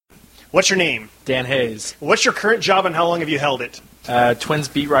What's your name? Dan Hayes. What's your current job and how long have you held it? Twins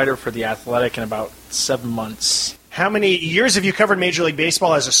beat writer for The Athletic in about 7 months. How many years have you covered Major League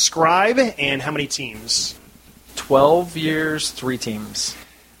Baseball as a scribe, and how many teams? 12 years, 3 teams.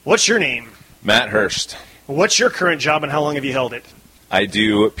 What's your name? Matt Hurst. What's your current job and how long have you held it? I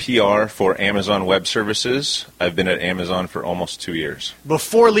do PR for Amazon Web Services. I've been at Amazon for almost 2 years.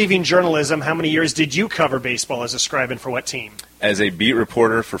 Before leaving journalism, how many years did you cover baseball as a scribe and for what team? As a beat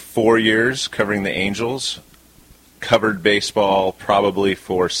reporter for 4 years, covering the Angels, covered baseball probably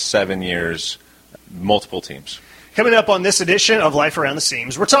for 7 years, multiple teams. Coming up on this edition of Life Around the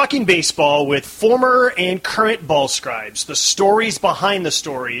Seams, we're talking baseball with former and current ball scribes, the stories behind the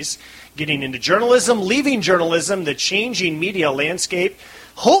stories, getting into journalism, leaving journalism, the changing media landscape.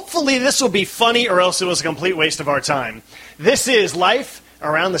 Hopefully this will be funny or else it was a complete waste of our time. This is Life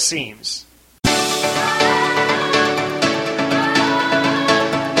Around the Seams.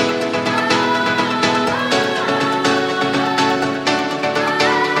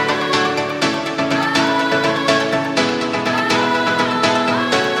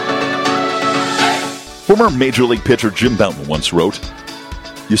 Former Major League pitcher Jim Bouton once wrote,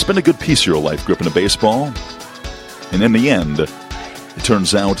 "You spend a good piece of your life gripping a baseball, and in the end, it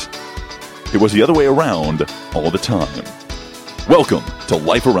turns out it was the other way around all the time." Welcome to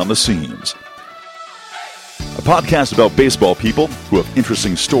Life Around the Seams, a podcast about baseball people who have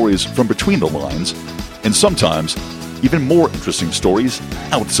interesting stories from between the lines, and sometimes even more interesting stories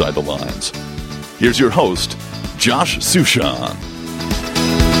outside the lines. Here's your host, Josh Suchan.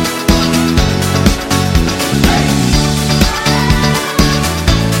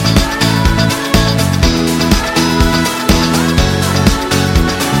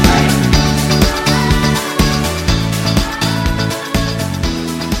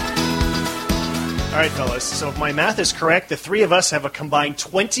 All right, fellas, so if my math is correct, the three of us have a combined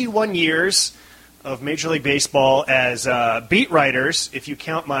 21 years of Major League Baseball as beat writers. If you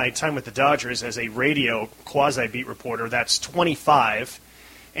count my time with the Dodgers as a radio quasi-beat reporter, that's 25.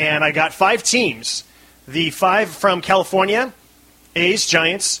 And I got 5 teams. The 5 from California, A's,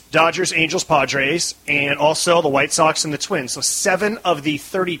 Giants, Dodgers, Angels, Padres, and also the White Sox and the Twins. So 7 of the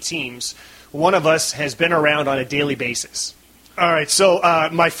 30 teams, one of us has been around on a daily basis. All right, so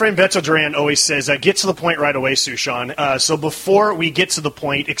my friend Beto Duran always says, get to the point right away, Suchan. So before we get to the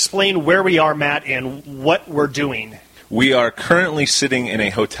point, explain where we are, Matt, and what we're doing. We are currently sitting in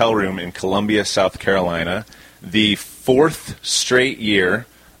a hotel room in Columbia, South Carolina, the 4th straight year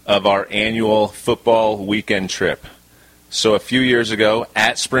of our annual football weekend trip. So a few years ago,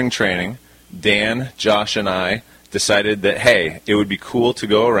 at spring training, Dan, Josh, and I decided that, hey, it would be cool to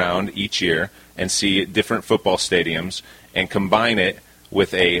go around each year and see different football stadiums and combine it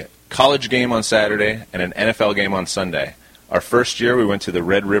with a college game on Saturday and an NFL game on Sunday. Our first year, we went to the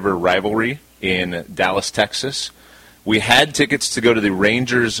Red River Rivalry in Dallas, Texas. We had tickets to go to the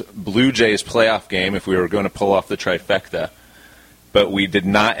Rangers-Blue Jays playoff game if we were going to pull off the trifecta, but we did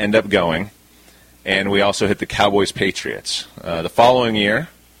not end up going. And we also hit the Cowboys-Patriots. The following year,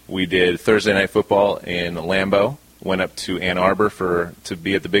 we did Thursday Night Football in Lambeau, went up to Ann Arbor to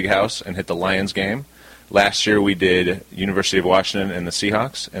be at the Big House and hit the Lions game. Last year we did University of Washington and the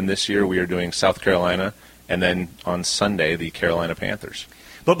Seahawks, and this year we are doing South Carolina, and then on Sunday the Carolina Panthers.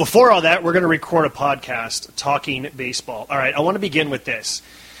 But before all that, we're going to record a podcast talking baseball. All right, I want to begin with this.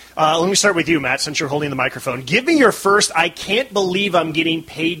 Let me start with you, Matt, since you're holding the microphone. Give me your first, I can't believe I'm getting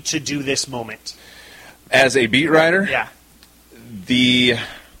paid to do this moment. As a beat writer? Yeah.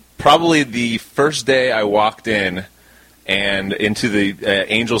 Probably the first day I walked in and into the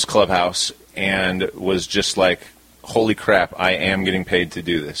Angels clubhouse and was just like, holy crap, I am getting paid to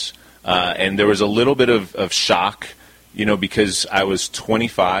do this. And there was a little bit of shock, because I was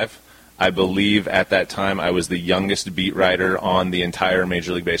 25. I believe at that time I was the youngest beat writer on the entire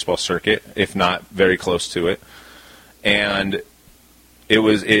Major League Baseball circuit, if not very close to it. And it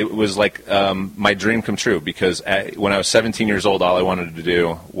was like my dream come true, because when I was 17 years old, all I wanted to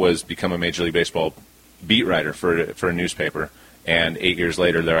do was become a Major League Baseball beat writer for a newspaper. And 8 years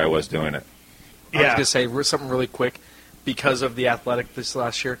later, there I was doing it. I was going to say something really quick. Because of The Athletic this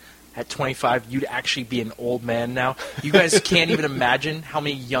last year, at 25, you'd actually be an old man now. You guys can't even imagine how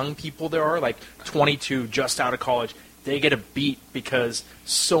many young people there are, like 22, just out of college. They get a beat because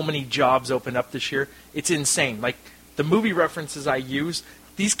so many jobs open up this year. It's insane. Like, the movie references I use,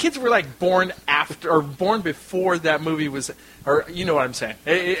 these kids were like born before that movie was, or you know what I'm saying.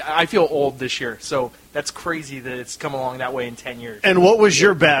 I feel old this year, so that's crazy that it's come along that way in 10 years. And what was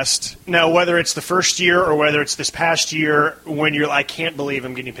your best, now whether it's the first year or whether it's this past year, when you're like, I can't believe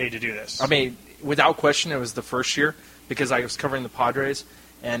I'm getting paid to do this? I mean, without question, it was the first year because I was covering the Padres,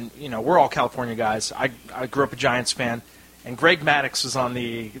 And, we're all California guys. I grew up a Giants fan, and Greg Maddux was on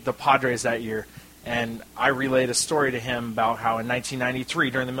the Padres that year. And I relayed a story to him about how in 1993,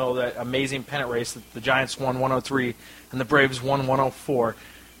 during the middle of that amazing pennant race, that the Giants won 103 and the Braves won 104.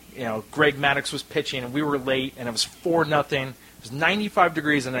 Greg Maddux was pitching, and we were late, and it was 4-0. It was 95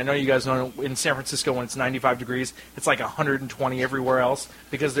 degrees, and I know you guys know in San Francisco when it's 95 degrees, it's like 120 everywhere else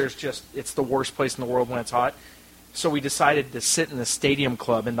because it's the worst place in the world when it's hot. So we decided to sit in the stadium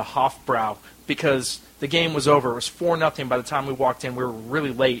club in the Hofbrau because the game was over. It was 4-0 by the time we walked in. We were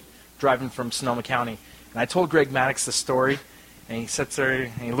really late driving from Sonoma County. And I told Greg Maddux the story, and he sits there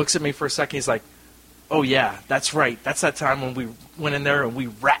and he looks at me for a second. He's like, "Oh, yeah, that's right. That's that time when we went in there and we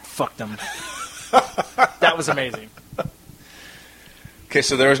rat-fucked them." That was amazing. Okay,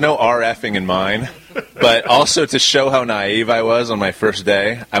 so there was no RFing in mine, but also to show how naive I was on my first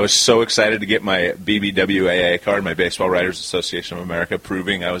day, I was so excited to get my BBWAA card, my Baseball Writers Association of America,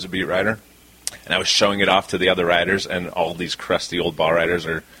 proving I was a beat writer. And I was showing it off to the other writers, and all these crusty old ball writers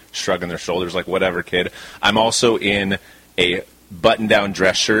are shrugging their shoulders like, whatever, kid. I'm also in a button-down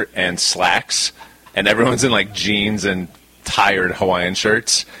dress shirt and slacks, and everyone's in, like, jeans and tired Hawaiian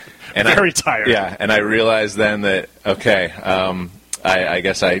shirts. And Very tired. Yeah, and I realized then that, okay, I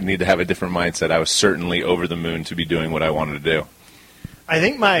guess I need to have a different mindset. I was certainly over the moon to be doing what I wanted to do. I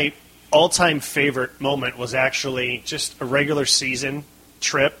think my all-time favorite moment was actually just a regular season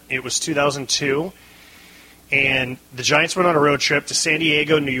trip. It was 2002, and the Giants went on a road trip to San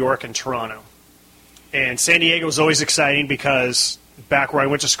Diego, New York, and Toronto. And San Diego was always exciting because back where I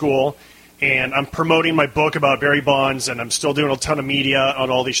went to school, and I'm promoting my book about Barry Bonds, and I'm still doing a ton of media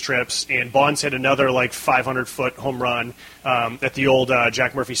on all these trips. And Bonds hit another 500-foot home run at the old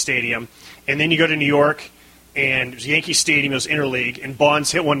Jack Murphy Stadium. And then you go to New York, and it was Yankee Stadium, it was interleague, and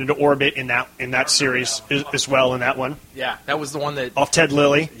Bonds hit one into orbit in that series as well in that one. Yeah, that was the one that off Ted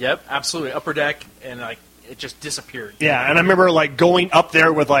Lilly. Yep, absolutely, upper deck, and it just disappeared. Yeah, and I remember going up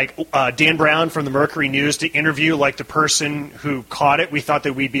there with Dan Brown from the Mercury News to interview the person who caught it. We thought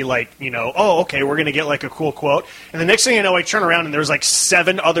that we'd be oh, okay, we're gonna get a cool quote. And the next thing I know, I turn around and there's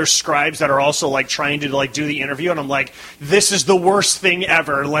 7 other scribes that are also trying to do the interview, and I'm like, this is the worst thing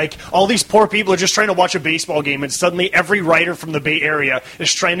ever. All these poor people are just trying to watch a baseball game, and suddenly every writer from the Bay Area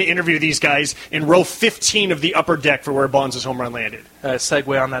is trying to interview these guys in row 15 of the upper deck for where Bonds' home run landed.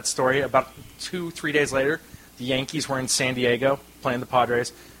 Segue on that story. About 2-3 days later, the Yankees were in San Diego playing the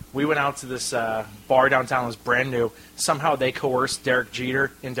Padres. We went out to this bar downtown. It was brand new. Somehow they coerced Derek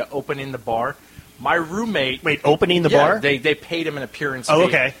Jeter into opening the bar. My roommate... Wait, opening the bar? They paid him an appearance fee. Oh,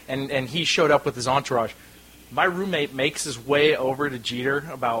 okay. And he showed up with his entourage. My roommate makes his way over to Jeter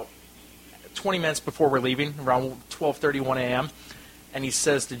about 20 minutes before we're leaving, around 12:31 a.m., and he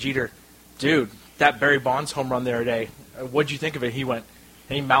says to Jeter, "Dude, that Barry Bonds home run the other day, what'd you think of it?" He went...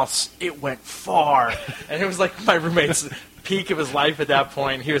 And he mouths, "It went far." And it was like my roommate's peak of his life at that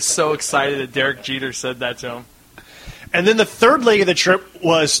point. He was so excited that Derek Jeter said that to him. And then the third leg of the trip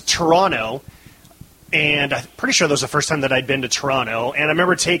was Toronto. And I'm pretty sure that was the first time that I'd been to Toronto. And I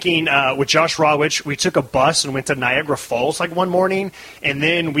remember taking, with Josh Rawitch, we took a bus and went to Niagara Falls one morning. And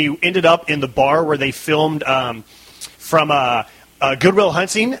then we ended up in the bar where they filmed from Good Will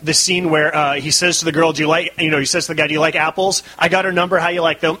Hunting, the scene where he says to the girl, he says to the guy, "Do you like apples? I got her number. How you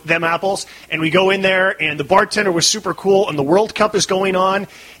like them apples?" And we go in there, and the bartender was super cool, and the World Cup is going on.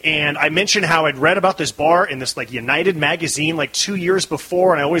 And I mentioned how I'd read about this bar in this United magazine 2 years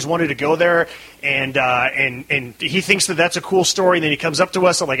before, and I always wanted to go there. And he thinks that that's a cool story. And then he comes up to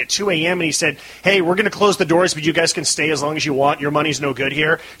us at 2 a.m. and he said, "Hey, we're going to close the doors, but you guys can stay as long as you want. Your money's no good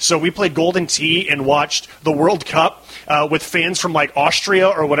here." So we played Golden Tee and watched the World Cup with fans from Austria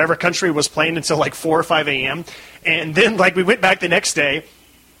or whatever country was playing until 4 or 5 a.m. And then we went back the next day,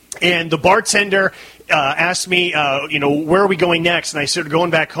 and the bartender asked me, where are we going next? And I said,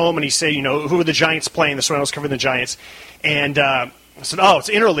 going back home. And he said, who are the Giants playing? This one I was covering the Giants. And I said, oh, it's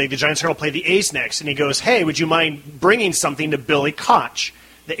interleague. The Giants are going to play the A's next. And he goes, "Hey, would you mind bringing something to Billy Koch,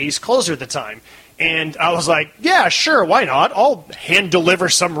 the A's closer at the time?" And I was like, "Yeah, sure, why not? I'll hand deliver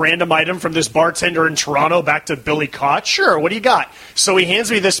some random item from this bartender in Toronto back to Billy Koch. Sure, what do you got?" So he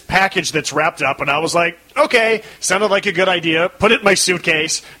hands me this package that's wrapped up, and I was like, okay, sounded like a good idea. Put it in my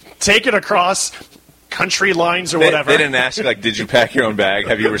suitcase, take it across country lines or whatever. They didn't ask, did you pack your own bag?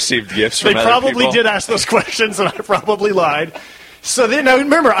 Have you received gifts from other people? They probably did ask those questions, and I probably lied. So then, now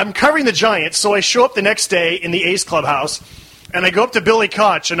remember, I'm covering the Giants, so I show up the next day in the A's clubhouse, and I go up to Billy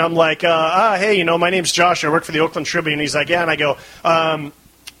Koch, and I'm like, hey, my name's Josh. I work for the Oakland Tribune. And he's like, yeah. And I go,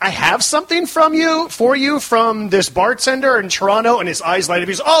 I have something for you from this bartender in Toronto. And his eyes light up.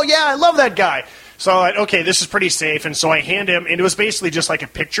 He's, "Oh, yeah, I love that guy." So I thought, okay, this is pretty safe. And so I hand him, and it was basically just like a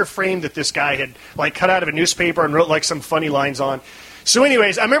picture frame that this guy had like cut out of a newspaper and wrote like some funny lines on. So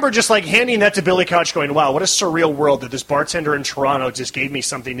anyways, I remember just like handing that to Billy Koch going, wow, what a surreal world that this bartender in Toronto just gave me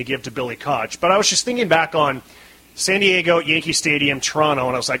something to give to Billy Koch. But I was just thinking back on San Diego, Yankee Stadium, Toronto,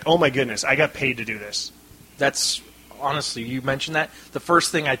 and I was like, oh my goodness, I got paid to do this. That's, honestly, you mentioned that. The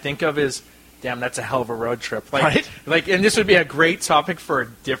first thing I think of is, damn, that's a hell of a road trip. Right? And this would be a great topic for a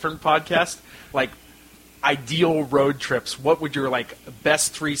different podcast. Like, ideal road trips. What would your, like,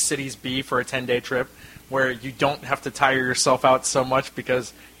 best 3 cities be for a 10-day trip where you don't have to tire yourself out so much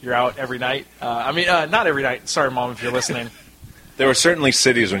because you're out every night? Not every night. Sorry, Mom, if you're listening. There were certainly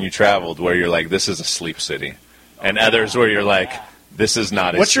cities when you traveled where you're like, this is a sleep city. And others where you're like, this is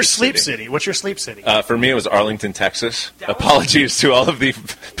not a What's your sleep city. city? What's your sleep city? For me, it was Arlington, Texas. Apologies to all of the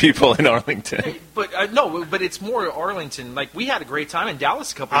people in Arlington. But no, but it's more Arlington. Like, we had a great time in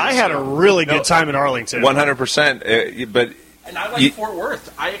Dallas a couple I years had ago. a really good time in Arlington. 100%. But And I like Fort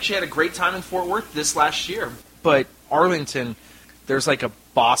Worth. I actually had a great time in Fort Worth this last year. But Arlington, there's like a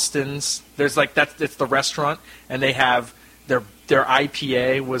Boston's. There's like it's the restaurant, and they have their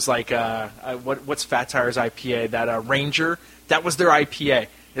IPA was like what's Fat Tire's IPA? That Ranger. That was their IPA.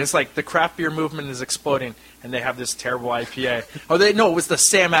 It's like the craft beer movement is exploding, and they have this terrible IPA. It was the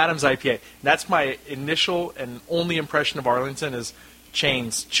Sam Adams IPA. That's my initial and only impression of Arlington is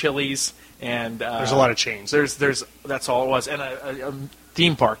chains, Chili's, and There's a lot of chains. There's that's all it was, and a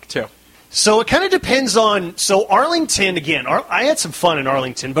theme park too. So it kind of depends on. So Arlington again. I had some fun in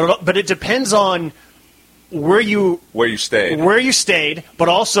Arlington, but it depends on where you stayed, but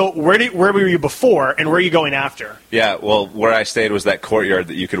also where were you before and where are you going after? Yeah, well, where I stayed was that courtyard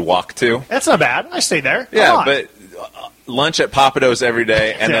that you could walk to. That's not bad. I stayed there. Yeah, but lunch at Papado's every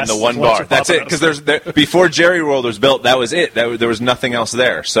day, and Yes, then the one lunch bar. at That's it. Papado's. Because before Jerry World was built, that was it. There was nothing else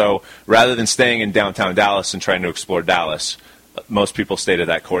there. So rather than staying in downtown Dallas and trying to explore Dallas, most people stayed at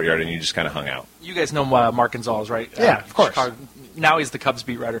that courtyard, and you just kind of hung out. You guys know Mark Gonzalez, right? Yeah, of course. Chicago. Now he's the Cubs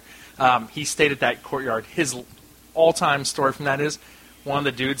beat writer. He stayed at that courtyard. His all-time story from that is one of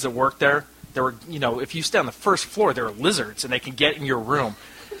the dudes that worked there. There were, if you stay on the first floor, there are lizards, and they can get in your room.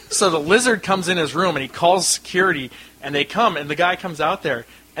 So the lizard comes in his room, and he calls security, and they come, and the guy comes out there,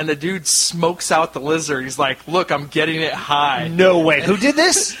 and the dude smokes out the lizard. He's like, "Look, I'm getting it high." No way. Who did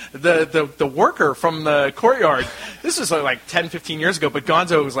this? The worker from the courtyard. This was like 10, 15 years ago, but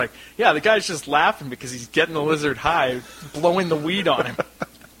Gonzo was like, yeah, the guy's just laughing because he's getting the lizard high, blowing the weed on him.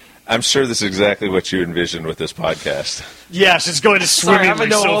 I'm sure this is exactly what you envisioned with this podcast. Yes, it's going to swimmingly Sorry, I'm a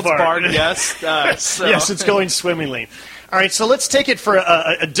no so holds far. barred guest. So. Yes, it's going swimmingly. All right, so let's take it for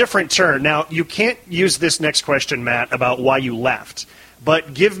a different turn. Now, you can't use this next question, Matt, about why you left.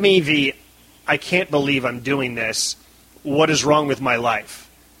 But give me the, I can't believe I'm doing this. What is wrong with my life?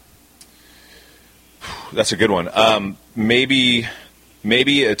 That's a good one. Maybe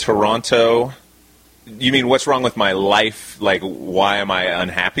a Toronto. You mean what's wrong with my life? Like, why am I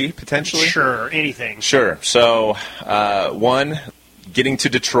unhappy, potentially? Sure, anything. Sure. So, one, getting to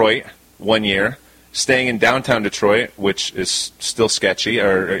Detroit 1 year, staying in downtown Detroit, which is still sketchy,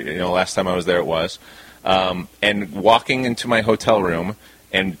 or last time I was there it was, and walking into my hotel room,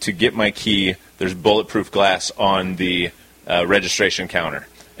 and to get my key, there's bulletproof glass on the registration counter.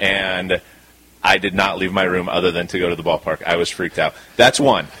 And I did not leave my room other than to go to the ballpark. I was freaked out. That's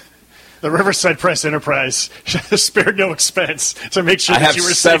one. The Riverside Press Enterprise spared no expense to make sure I that have you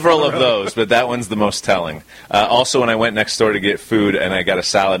were several safe on of the road. those, but that one's the most telling. Also, when I went next door to get food and I got a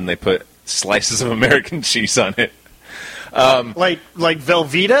salad and they put slices of American cheese on it. Like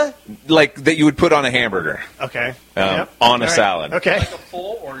Velveeta? Like that you would put on a hamburger. Okay. On a All right. salad. Okay. Like a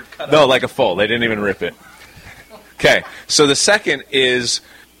full or cut No, up? like a full. They didn't even rip it. Okay, so the second is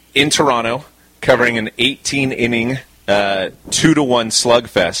in Toronto, covering an 18-inning 2-1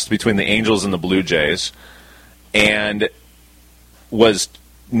 slugfest between the Angels and the Blue Jays, and was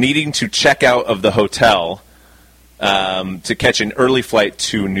needing to check out of the hotel to catch an early flight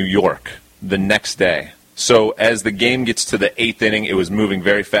to New York the next day. So as the game gets to the 8th inning, it was moving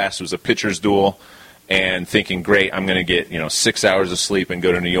very fast. It was a pitcher's duel, and thinking, great, I'm going to get 6 hours of sleep and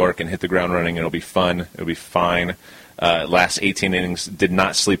go to New York and hit the ground running. It'll be fun. It'll be fine. Last 18 innings, did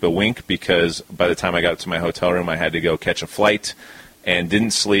not sleep a wink because by the time I got to my hotel room, I had to go catch a flight and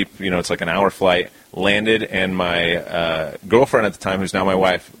didn't sleep. It's like an hour flight. Landed, and my girlfriend at the time, who's now my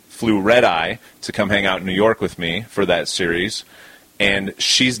wife, flew red-eye to come hang out in New York with me for that series. And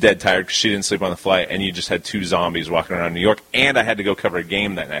she's dead tired because she didn't sleep on the flight, and you just had two zombies walking around New York. And I had to go cover a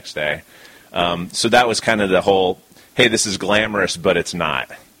game that next day. So that was kind of the whole, hey, this is glamorous, but it's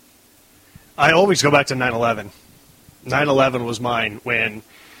not. I always go back to 9/11. 9/11 was mine when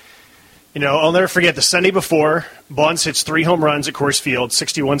I'll never forget the Sunday before, Bonds hits 3 home runs at Coors Field,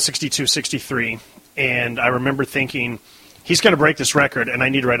 61, 62, 63. And I remember thinking, he's going to break this record, and I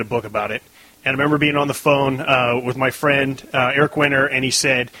need to write a book about it. And I remember being on the phone with my friend, Eric Winter, and he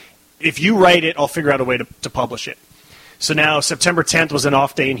said, if you write it, I'll figure out a way to publish it. So now September 10th was an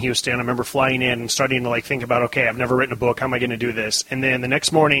off day in Houston. I remember flying in and starting to think about, okay, I've never written a book. How am I going to do this? And then the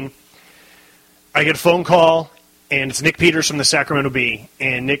next morning, I get a phone call, and it's Nick Peters from the Sacramento Bee.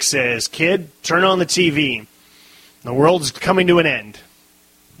 And Nick says, kid, turn on the TV. The world's coming to an end.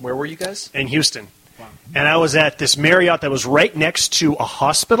 Where were you guys? In Houston. Wow. And I was at this Marriott that was right next to a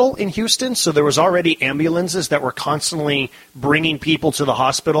hospital in Houston, so there was already ambulances that were constantly bringing people to the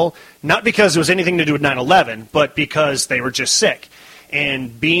hospital, not because it was anything to do with 9/11, but because they were just sick.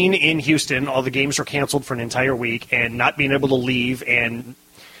 And being in Houston, all the games were canceled for an entire week, and not being able to leave, and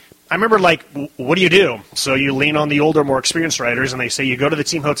I remember, what do you do? So you lean on the older, more experienced writers, and they say you go to the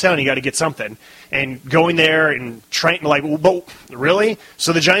team hotel and you got to get something. And going there and trying to but really?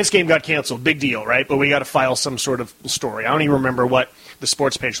 So the Giants game got canceled, big deal, right? But we got to file some sort of story. I don't even remember what the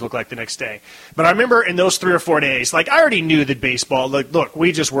sports page looked like the next day. But I remember in those 3 or 4 days, I already knew that baseball, look,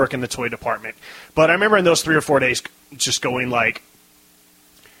 we just work in the toy department. But I remember in those 3 or 4 days just going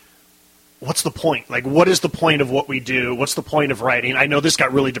what's the point? What is the point of what we do? What's the point of writing? I know this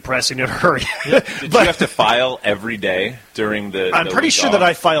got really depressing in a hurry. Did you have to file every day during the I'm pretty sure that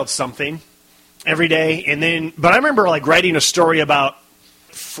I filed something every day. But I remember writing a story about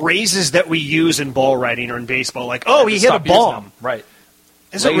phrases that we use in ball writing or in baseball. He hit a bomb. Right.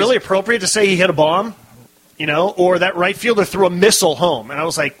 Is it really appropriate to say he hit a bomb? Or that right fielder threw a missile home. And I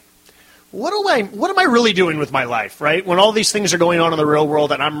was like, what am I really doing with my life, right? When all these things are going on in the real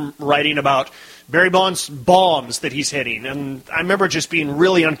world and I'm writing about Barry Bonds' bombs that he's hitting. And I remember just being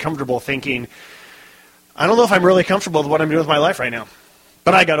really uncomfortable thinking, I don't know if I'm really comfortable with what I'm doing with my life right now.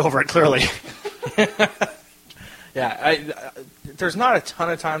 But I got over it, clearly. Yeah, there's not a ton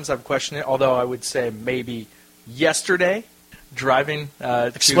of times I've questioned it, although I would say maybe yesterday, driving.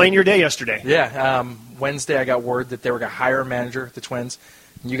 Explain your day yesterday. Yeah, Wednesday I got word that they were going to hire a manager, the Twins.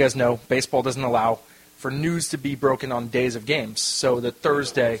 You guys know baseball doesn't allow for news to be broken on days of games. So the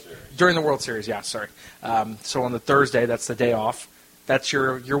Thursday, during the World Series, so on the Thursday, that's the day off. That's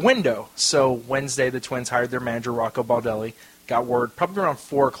your window. So Wednesday, the Twins hired their manager, Rocco Baldelli. Got word probably around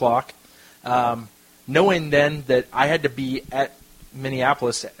 4 o'clock. Knowing then that I had to be at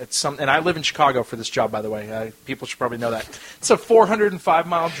Minneapolis and I live in Chicago for this job, by the way. People should probably know that. It's a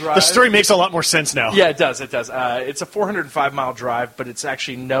 405-mile drive. The story makes a lot more sense now. Yeah, it does. It's a 405-mile drive, but it's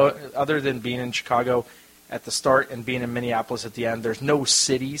actually other than being in Chicago at the start and being in Minneapolis at the end, there's no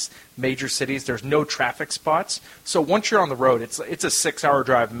major cities. There's no traffic spots. So once you're on the road, it's a 6-hour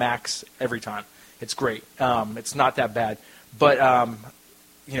drive max every time. It's great. It's not that bad. But,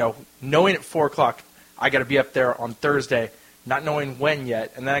 knowing at 4 o'clock, I got to be up there on Thursday, not knowing when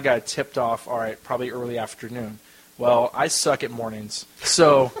yet, and then I got tipped off, all right, probably early afternoon. Well, I suck at mornings.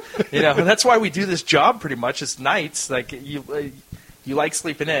 So, that's why we do this job pretty much. It's nights. You like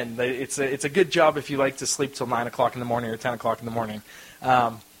sleeping in. It's a good job if you like to sleep till 9 o'clock in the morning or 10 o'clock in the morning.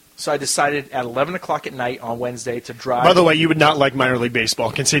 So I decided at 11 o'clock at night on Wednesday to drive. By the way, you would not like minor league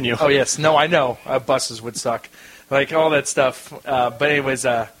baseball. Continue. Oh, yes. No, I know. Buses would suck. All that stuff. But anyways,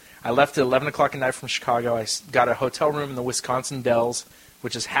 I left at 11 o'clock at night from Chicago. I got a hotel room in the Wisconsin Dells,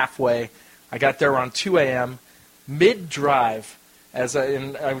 which is halfway. I got there around 2 a.m. Mid-drive,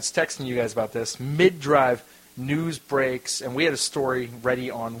 and I was texting you guys about this, mid-drive news breaks, and we had a story ready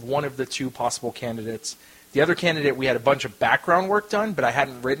on one of the 2 possible candidates. The other candidate, we had a bunch of background work done, but I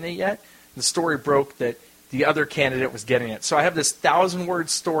hadn't written it yet. The story broke that the other candidate was getting it. So I have this 1,000-word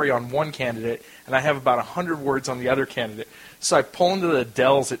story on one candidate, and I have about 100 words on the other candidate. So I pull into the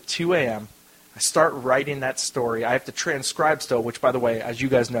Dells at 2 a.m. I start writing that story. I have to transcribe still, which, by the way, as you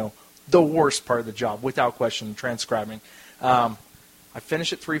guys know, the worst part of the job, without question, transcribing. I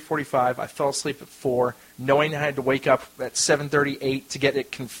finished at 3:45. I fell asleep at 4, knowing I had to wake up at 7:30, 8 to get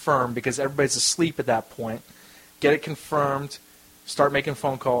it confirmed because everybody's asleep at that point. Get it confirmed, start making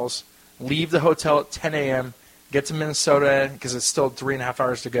phone calls, leave the hotel at 10 a.m., get to Minnesota because it's still 3.5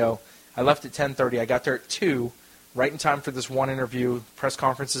 hours to go. I left at 10:30. I got there at 2, right in time for this one interview. Press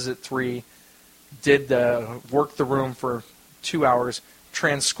conferences at 3. Worked the room for 2 hours.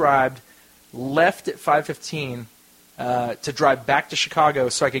 Transcribed. Left at 5:15 to drive back to Chicago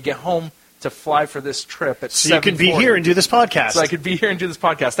so I could get home to fly for this trip at 7:40. So you could be here and do this podcast. So I could be here and do this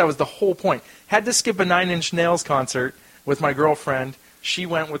podcast. That was the whole point. Had to skip a 9 Inch Nails concert with my girlfriend. She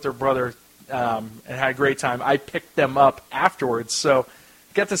went with her brother and had a great time. I picked them up afterwards. So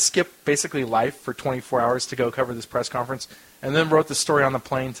got to skip basically life for 24 hours to go cover this press conference, and then wrote the story on the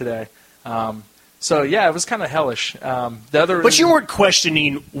plane today. So yeah, it was kind of hellish. But you weren't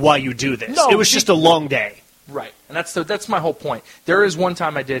questioning why you do this. No, it was just a long day. Right, and that's my whole point. There is one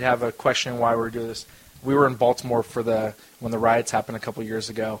time I did have a question why we were doing this. We were in Baltimore when the riots happened a couple years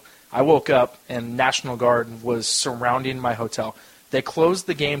ago. I woke up and National Guard was surrounding my hotel. They closed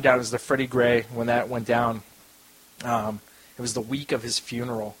the game down as the Freddie Gray when that went down. It was the week of his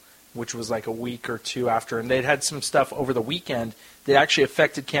funeral, which was like a week or two after, and they'd had some stuff over the weekend that actually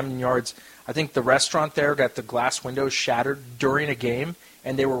affected Camden Yards. I think the restaurant there got the glass windows shattered during a game,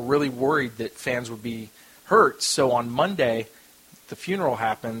 and they were really worried that fans would be hurt. So on Monday, the funeral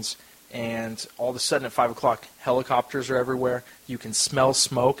happens, and all of a sudden at 5 o'clock, helicopters are everywhere. You can smell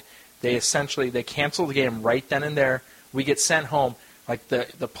smoke. They cancel the game right then and there. We get sent home. Like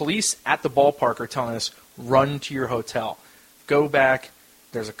the police at the ballpark are telling us, run to your hotel. Go back.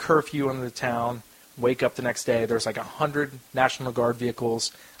 There's a curfew in the town. Wake up the next day. There's like 100 National Guard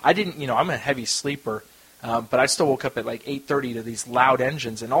vehicles. I'm a heavy sleeper, but I still woke up at like 8:30 to these loud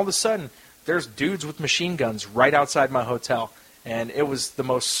engines, and all of a sudden, there's dudes with machine guns right outside my hotel, and it was the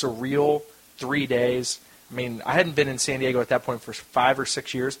most surreal 3 days. I mean, I hadn't been in San Diego at that point for 5 or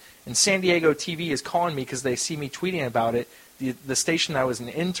 6 years, and San Diego TV is calling me because they see me tweeting about it. The station I was an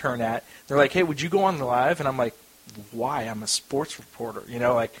intern at, they're like, hey, would you go on the live? And I'm like, why? I'm a sports reporter,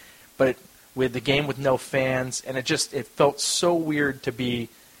 but with the game with no fans, and it felt so weird to be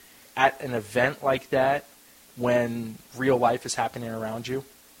at an event like that when real life is happening around you.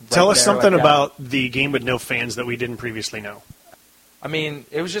 Tell us something about the game with no fans that we didn't previously know. I mean,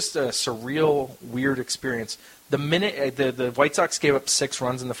 it was just a surreal, weird experience. The minute the White Sox gave up 6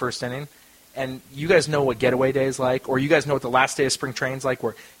 runs in the first inning, and you guys know what getaway day is like, or you guys know what the last day of spring training's like,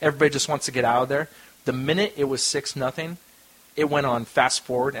 where everybody just wants to get out of there. The minute it was 6-0, it went on fast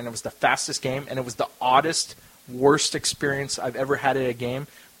forward, and it was the fastest game, and it was the oddest, worst experience I've ever had at a game,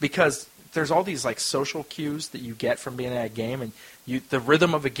 because there's all these like social cues that you get from being at a game, and the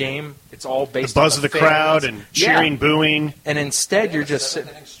rhythm of a game, it's all based on the buzz of the crowd and cheering, booing. And instead, you're just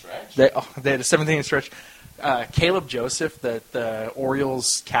sitting. They had a 7th-inning stretch. Caleb Joseph, the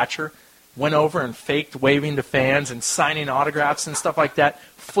Orioles catcher, went over and faked waving to fans and signing autographs and stuff like that.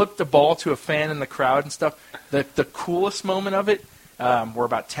 Flipped the ball to a fan in the crowd and stuff. The coolest moment of it, we're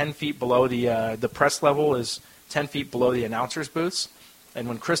about 10 feet below the press level is 10 feet below the announcers' booths. And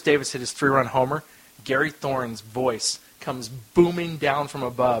when Chris Davis hit his 3-run homer, Gary Thorne's voice comes booming down from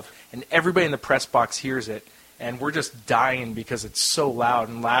above, and everybody in the press box hears it, and we're just dying because it's so loud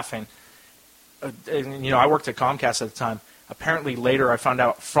and laughing. I worked at Comcast at the time. Apparently later I found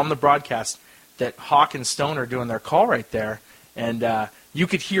out from the broadcast that Hawk and Stone are doing their call right there, and you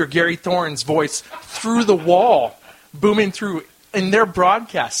could hear Gary Thorne's voice through the wall, booming through in their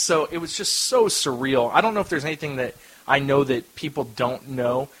broadcast. So it was just so surreal. I don't know if there's anything that I know that people don't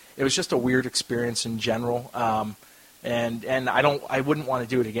know. It was just a weird experience in general, and I wouldn't want to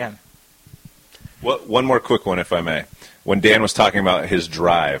do it again. Well, one more quick one, if I may. When Dan was talking about his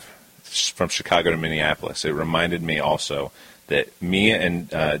drive from Chicago to Minneapolis, it reminded me also that me and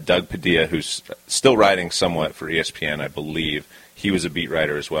Doug Padilla, who's still writing somewhat for ESPN, I believe, he was a beat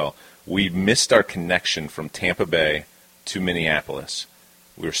writer as well. We missed our connection from Tampa Bay to Minneapolis.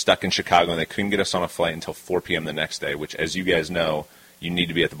 We were stuck in Chicago, and they couldn't get us on a flight until 4 p.m. the next day, which, as you guys know, you need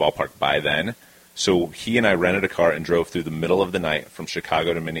to be at the ballpark by then. So he and I rented a car and drove through the middle of the night from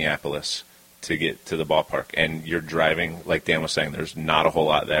Chicago to Minneapolis to get to the ballpark. And you're driving, like Dan was saying, there's not a whole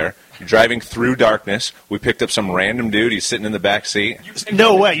lot there. You're driving through darkness. We picked up some random dude. He's sitting in the back seat.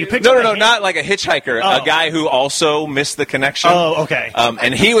 No way. You picked up No, not like a hitchhiker. A guy who also missed the connection. Oh, okay.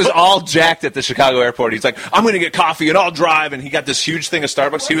 And he was all jacked at the Chicago airport. He's like, I'm going to get coffee and I'll drive. And he got this huge thing of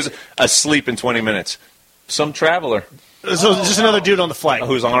Starbucks. He was asleep in 20 minutes. Some traveler. So just another dude on the flight.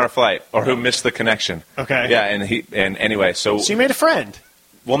 Who's on our flight or who missed the connection. Okay. Yeah, and anyway, so you made a friend.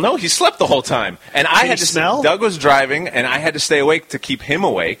 Well, no, he slept the whole time. And I had to smell? Doug was driving, and I had to stay awake to keep him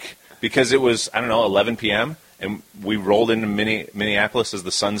awake because it was, 11 p.m., and we rolled into Minneapolis as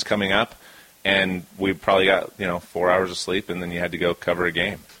the sun's coming up, and we probably got, 4 hours of sleep, and then you had to go cover a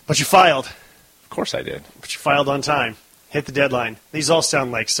game. But you filed. Of course I did. But you filed on time. Hit the deadline. These all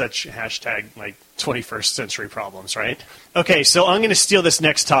sound like such hashtag 21st century problems, right? Okay, so I'm going to steal this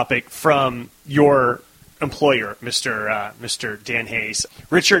next topic from your employer, Mr. Dan Hayes.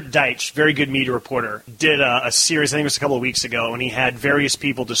 Richard Deitch, very good media reporter, did a series, I think it was a couple of weeks ago, and he had various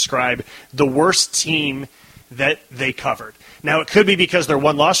people describe the worst team that they covered. Now, it could be because their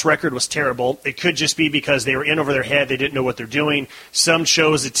one-loss record was terrible. It could just be because they were in over their head. They didn't know what they're doing. Some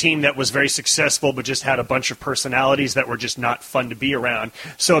chose a team that was very successful but just had a bunch of personalities that were just not fun to be around.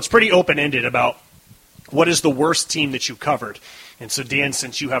 So it's pretty open-ended about what is the worst team that you covered? And so, Dan,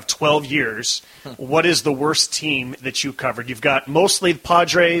 since you have 12 years, what is the worst team that you covered? You've got mostly the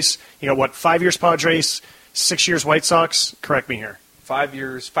Padres. You got, 5 years Padres, 6 years White Sox? Correct me here. 5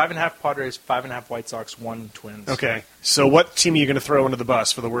 years, 5.5 Padres, 5.5 White Sox, 1 Twins. Okay. So what team are you going to throw under the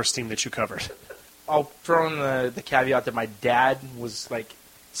bus for the worst team that you covered? I'll throw in the caveat that my dad was,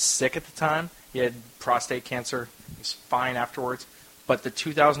 sick at the time. He had prostate cancer. He was fine afterwards. But the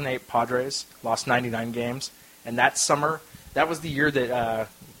 2008 Padres lost 99 games. And that summer, that was the year that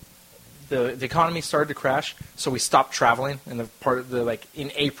the economy started to crash. So we stopped traveling in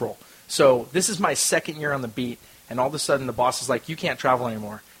April. So this is my second year on the beat. And all of a sudden, the boss is like, you can't travel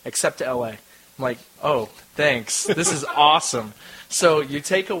anymore, except to L.A. I'm like, oh, thanks. This is awesome. So you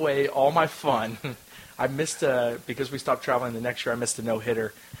take away all my fun. I missed, because we stopped traveling the next year, I missed a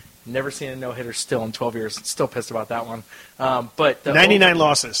no-hitter. Never seen a no-hitter still in 12 years. Still pissed about that one. But the 99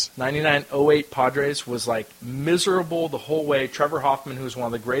 losses. 99-08 Padres was, miserable the whole way. Trevor Hoffman, who was one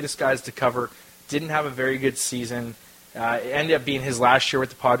of the greatest guys to cover, didn't have a very good season. It ended up being his last year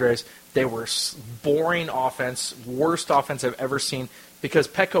with the Padres. They were boring offense, worst offense I've ever seen, because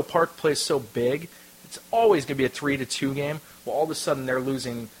Petco Park plays so big. It's always going to be a 3-2 game. Well, all of a sudden they're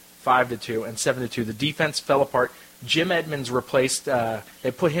losing 5-2 and 7-2. The defense fell apart. Jim Edmonds replaced.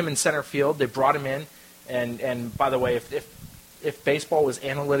 They put him in center field. They brought him in, and by the way, if baseball was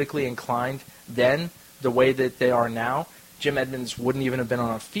analytically inclined then, the way that they are now, Jim Edmonds wouldn't even have been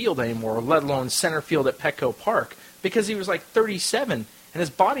on a field anymore, let alone center field at Petco Park, because he was 37. And his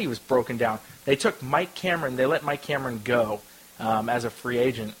body was broken down. They took Mike Cameron. They let Mike Cameron go as a free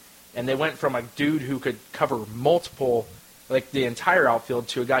agent. And they went from a dude who could cover multiple, the entire outfield,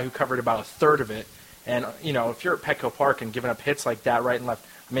 to a guy who covered about a third of it. And, if you're at Petco Park and giving up hits like that right and left,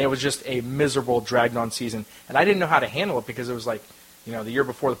 it was just a miserable, dragged-on season. And I didn't know how to handle it because it was the year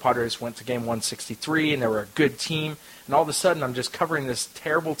before the Padres went to game 163, and they were a good team. And all of a sudden, I'm just covering this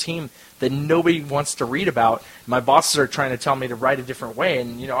terrible team that nobody wants to read about. My bosses are trying to tell me to write a different way,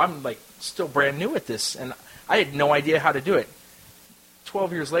 and I'm still brand new at this, and I had no idea how to do it.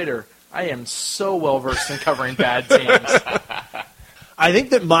 12 years later, I am so well versed in covering bad teams. I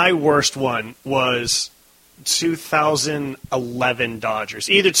think that my worst one was 2011 Dodgers.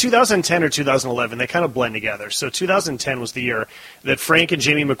 Either 2010 or 2011. They kind of blend together. So 2010 was the year that Frank and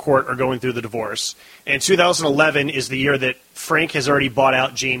Jamie McCourt are going through the divorce. And 2011 is the year that Frank has already bought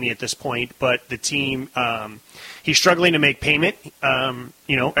out Jamie at this point, but the team, he's struggling to make payment,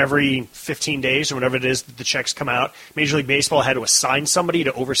 every 15 days or whatever it is that the checks come out. Major League Baseball had to assign somebody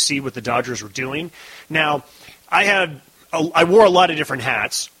to oversee what the Dodgers were doing. Now, I wore a lot of different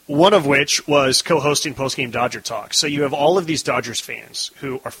hats, one of which was co-hosting postgame Dodger Talk. So you have all of these Dodgers fans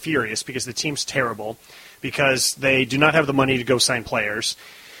who are furious because the team's terrible, because they do not have the money to go sign players.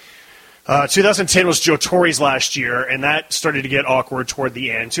 2010 was Joe Torre's last year, and that started to get awkward toward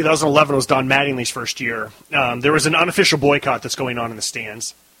the end. 2011 was Don Mattingly's first year. There was an unofficial boycott that's going on in the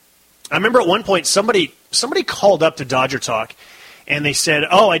stands. I remember at one point somebody called up to Dodger Talk, and they said,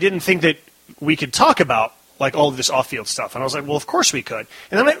 I didn't think that we could talk about all of this off-field stuff. And I was like, well, of course we could.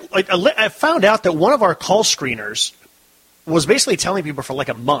 And then I found out that one of our call screeners was basically telling people for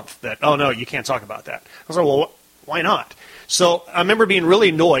a month that, oh, no, you can't talk about that. I was like, well, why not? So I remember being really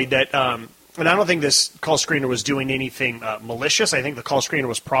annoyed that, and I don't think this call screener was doing anything malicious. I think the call screener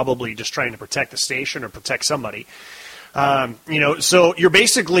was probably just trying to protect the station or protect somebody. So you're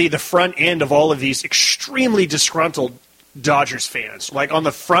basically the front end of all of these extremely disgruntled Dodgers fans, on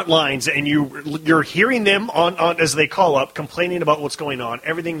the front lines, and you're hearing them on as they call up, complaining about what's going on,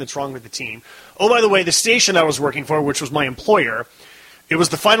 everything that's wrong with the team. Oh, by the way, the station I was working for, which was my employer, it was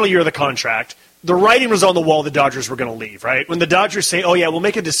the final year of the contract. The writing was on the wall the Dodgers were going to leave, right? When the Dodgers say, oh, yeah, we'll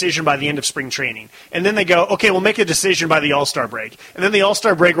make a decision by the end of spring training. And then they go, okay, we'll make a decision by the All-Star break. And then the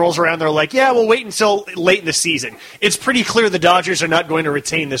All-Star break rolls around, they're like, yeah, we'll wait until late in the season. It's pretty clear the Dodgers are not going to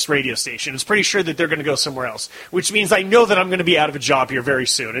retain this radio station. It's pretty sure that they're going to go somewhere else, which means I know that I'm going to be out of a job here very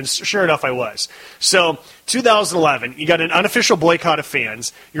soon. And sure enough, I was. So 2011, you got an unofficial boycott of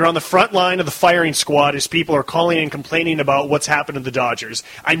fans. You're on the front line of the firing squad as people are calling and complaining about what's happened to the Dodgers.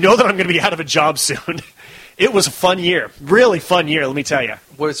 I know that I'm going to be out of a job soon. It was a fun year. Really fun year, let me tell you.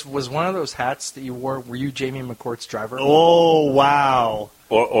 Was one of those hats that you wore, were you Jamie McCourt's driver? Oh, wow.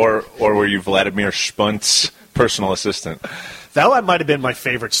 Or were you Vladimir Spunt's personal assistant? That might have been my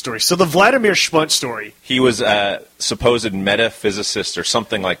favorite story. So the Vladimir Spunt story. He was a supposed metaphysicist or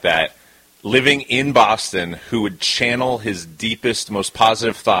something like that, living in Boston, who would channel his deepest, most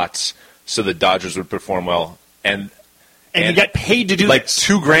positive thoughts so the Dodgers would perform well. And he got paid to do this.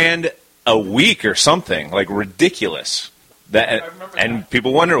 $2,000 a week or something, ridiculous. And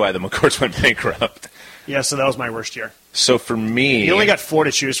people wonder why the McCourts went bankrupt. Yeah, so that was my worst year. So for me, You only got 4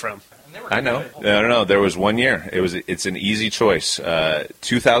 to choose from. I know. No. There was 1 year. It's an easy choice.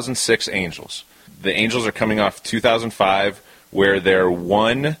 2006 Angels. The Angels are coming off 2005, where they're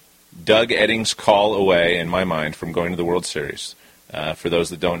one Doug Eddings call away, in my mind, from going to the World Series. For those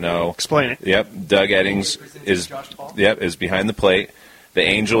that don't know, Explain it. Yep, Doug Eddings is behind the plate. The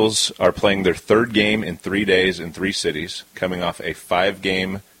Angels are playing their third game in 3 days in 3 cities, coming off a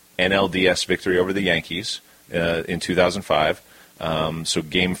 5-game NLDS victory over the Yankees in 2005. So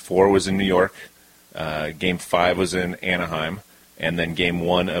Game 4 was in New York, Game 5 was in Anaheim, and then Game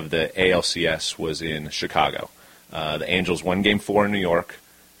 1 of the ALCS was in Chicago. The Angels won Game 4 in New York,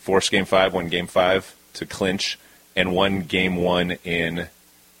 forced Game 5, won Game 5 to clinch, and won Game 1 in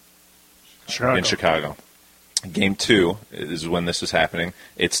Chicago. Game 2 is when this is happening.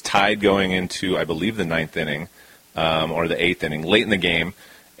 It's tied going into, I believe, the 9th inning or the 8th inning, late in the game,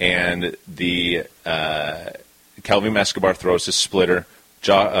 and the Kelvin Escobar throws his splitter.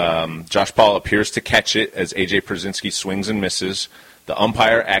 Josh Paul appears to catch it as A.J. Pierzynski swings and misses. The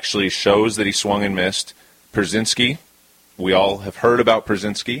umpire actually shows that he swung and missed. Pierzynski, we all have heard about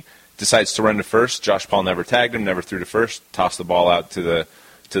Pierzynski, decides to run to first. Josh Paul never tagged him, never threw to first, tossed the ball out to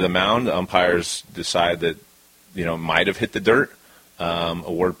the mound. The umpires decide that, might have hit the dirt,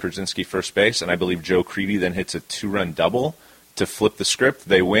 award Pierzynski first base, and I believe Joe Creedy then hits a 2-run double to flip the script.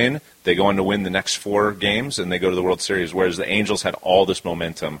 They win. They go on to win the next 4 games, and they go to the World Series, whereas the Angels had all this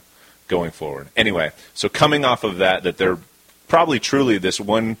momentum going forward. Anyway, so coming off of that they're probably truly this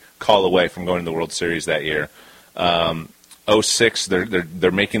one call away from going to the World Series that year. 06,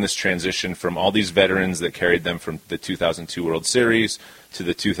 they're making this transition from all these veterans that carried them from the 2002 World Series to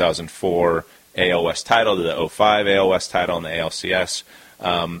the 2004 AL West title, to the 05 AL West title and the ALCS,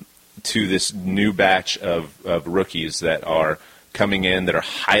 to this new batch of rookies that are coming in that are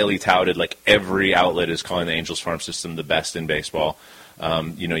highly touted. Like every outlet is calling the Angels farm system the best in baseball.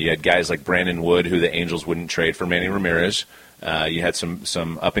 You had guys like Brandon Wood, who the Angels wouldn't trade for Manny Ramirez. You had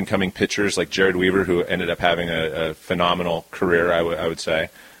some up-and-coming pitchers like Jared Weaver, who ended up having a phenomenal career, I would say.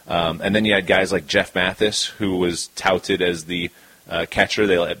 And then you had guys like Jeff Mathis, who was touted as the catcher.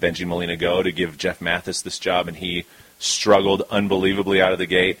 They let Benji Molina go to give Jeff Mathis this job, and he struggled unbelievably out of the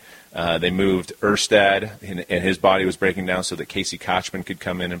gate. They moved Erstad, and his body was breaking down so that Casey Kochman could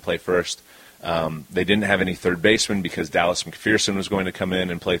come in and play first. They didn't have any third baseman because Dallas McPherson was going to come in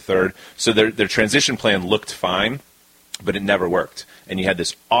and play third. So their transition plan looked fine, but it never worked. And you had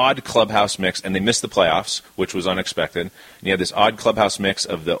this odd clubhouse mix, and they missed the playoffs, which was unexpected. And you had this odd clubhouse mix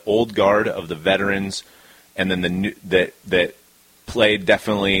of the old guard, of the veterans, and then the new, that played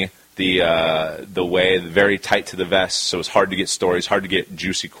definitely the way very tight to the vest, so it was hard to get stories, hard to get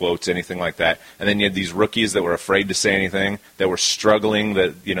juicy quotes, anything like that. And then you had these rookies that were afraid to say anything, that were struggling,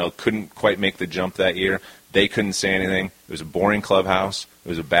 that couldn't quite make the jump that year. They couldn't say anything. It was a boring clubhouse. It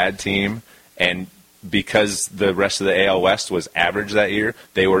was a bad team, and because the rest of the AL West was average that year,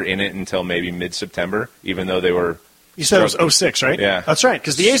 they were in it until maybe mid-September, even though they were. You said it was 06, right? Yeah. That's right,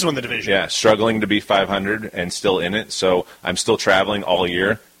 because the A's won the division. Yeah, struggling to be 500 and still in it. So I'm still traveling all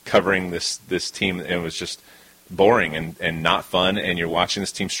year covering this team, and it was just boring and not fun, and you're watching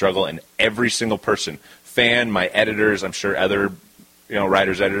this team struggle, and every single person, fan, my editors, I'm sure other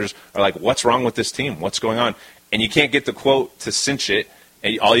writers, editors, are like, what's wrong with this team? What's going on? And you can't get the quote to cinch it,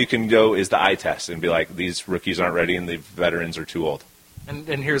 and all you can go is the eye test and be like, these rookies aren't ready and the veterans are too old. And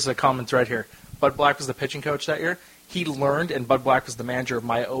here's a common thread here. Bud Black was the pitching coach that year. He learned, and Bud Black was the manager of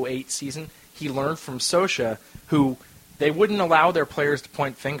my 08 season, he learned from Scioscia, who they wouldn't allow their players to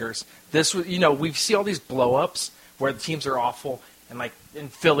point fingers. This was, we see all these blow-ups where the teams are awful, and like in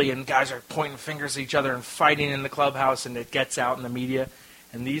Philly, and guys are pointing fingers at each other and fighting in the clubhouse, and it gets out in the media.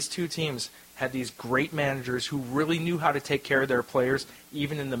 And these two teams had these great managers who really knew how to take care of their players,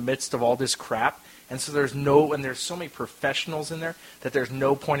 even in the midst of all this crap. And so there's so many professionals in there that there's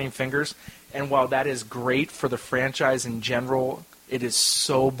no pointing fingers. And while that is great for the franchise in general, it is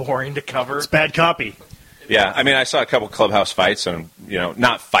so boring to cover. It's bad copy. Yeah, I mean, I saw a couple clubhouse fights, and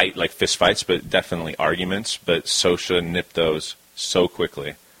not fight like fist fights, but definitely arguments. But Scioscia nipped those so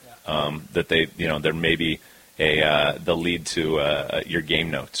quickly that there may be they'll lead to your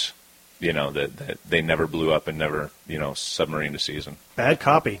game notes. That they never blew up and never submarined a season. Bad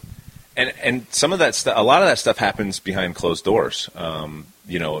copy. And some of that stuff, a lot of that stuff happens behind closed doors.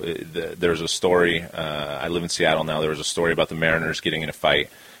 There's a story. I live in Seattle now. There was a story about the Mariners getting in a fight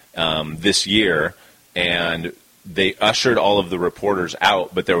this year, and they ushered all of the reporters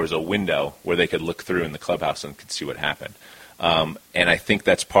out, but there was a window where they could look through in the clubhouse and could see what happened. And I think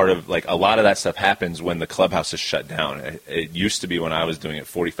that's part of, like, a lot of that stuff happens when the clubhouse is shut down. It used to be when I was doing it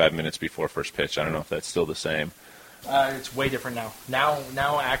 45 minutes before first pitch. I don't know if that's still the same. It's way different now.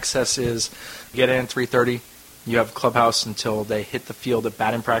 Now access is get in at 3:30. You have clubhouse until they hit the field at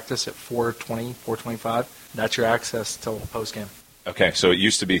batting practice at 4:20, 4:25. That's your access till post game. Okay, so it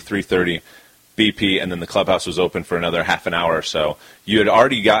used to be 3:30 BP, and then the clubhouse was open for another half an hour or so. You had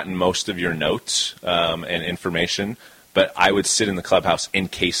already gotten most of your notes and information, but I would sit in the clubhouse in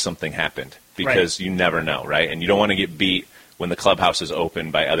case something happened, because you never know, right? And you don't want to get beat when the clubhouse is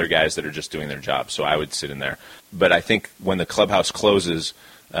open by other guys that are just doing their job. So I would sit in there. But I think when the clubhouse closes,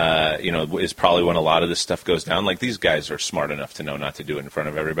 is probably when a lot of this stuff goes down. Like, these guys are smart enough to know not to do it in front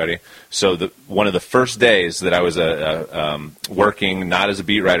of everybody. So one of the first days that I was working, not as a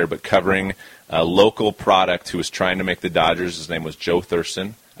beat writer, but covering a local product who was trying to make the Dodgers, his name was Joe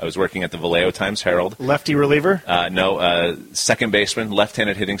Thurston. I was working at the Vallejo Times-Herald. Lefty reliever? No, second baseman,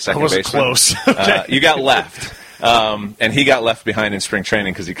 left-handed hitting second baseman. Close. Okay. You got left. And he got left behind in spring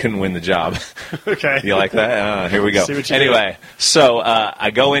training because he couldn't win the job. Okay. You like that? Here we go. Anyway, so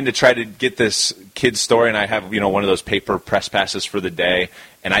I go in to try to get this kid's story, and I have one of those paper press passes for the day,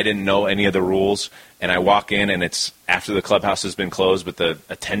 and I didn't know any of the rules. And I walk in, and it's after the clubhouse has been closed, but the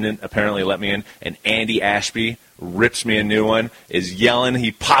attendant apparently let me in, and Andy Ashby rips me a new one, is yelling.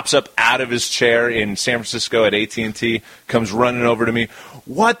 He pops up out of his chair in San Francisco at AT&T, comes running over to me.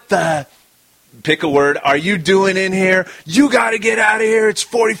 What the... Pick a word. Are you doing in here? You got to get out of here. It's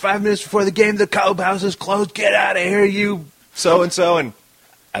 45 minutes before the game. The clubhouse is closed. Get out of here, you so-and-so. And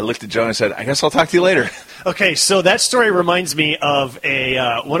I looked at Joe and I said, I guess I'll talk to you later. Okay, so that story reminds me of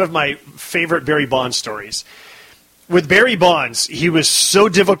one of my favorite Barry Bonds stories. With Barry Bonds, he was so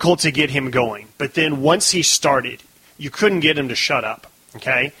difficult to get him going. But then once he started, you couldn't get him to shut up.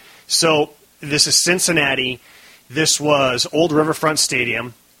 Okay? So this is Cincinnati. This was Old Riverfront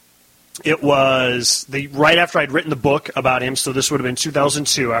Stadium. It was right after I'd written the book about him, so this would have been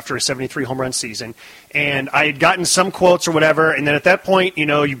 2002 after a 73 home run season. And I had gotten some quotes or whatever, and then at that point, you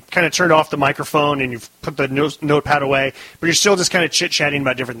kind of turned off the microphone and you've put the notepad away, but you're still just kind of chit-chatting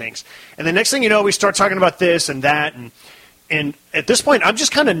about different things. And the next thing you know, we start talking about this and that, and at this point, I'm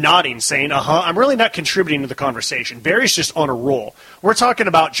just kind of nodding, saying, I'm really not contributing to the conversation. Barry's just on a roll. We're talking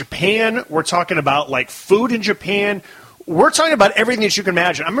about Japan. We're talking about, like, food in Japan. We're talking about everything that you can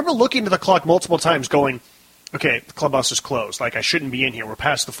imagine. I remember looking at the clock multiple times going, okay, the clubhouse is closed. Like, I shouldn't be in here. We're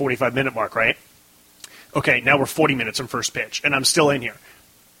past the 45-minute mark, right? Okay, now we're 40 minutes in first pitch, and I'm still in here.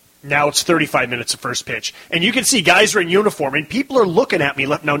 Now it's 35 minutes of first pitch. And you can see guys are in uniform, and people are looking at me.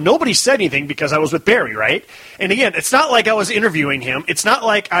 Now, nobody said anything because I was with Barry, right? And again, it's not like I was interviewing him. It's not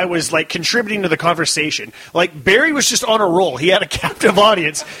like I was, like, contributing to the conversation. Like, Barry was just on a roll. He had a captive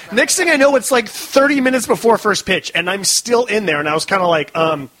audience. Next thing I know, it's like 30 minutes before first pitch, and I'm still in there. And I was kind of like,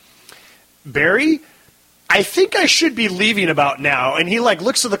 Barry, I think I should be leaving about now. And he, like,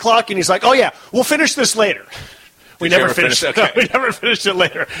 looks at the clock, and he's like, oh, yeah, we'll finish this later. We never finished it. Okay. We never finished it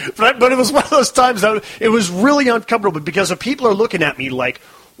later. But it was one of those times that it was really uncomfortable because the people are looking at me like,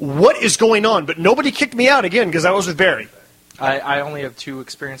 what is going on? But nobody kicked me out again because I was with Barry. I only have 2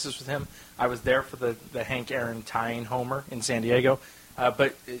 experiences with him. I was there for the Hank Aaron tying homer in San Diego.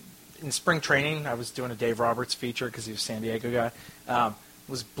 But in spring training, I was doing a Dave Roberts feature because he was a San Diego guy.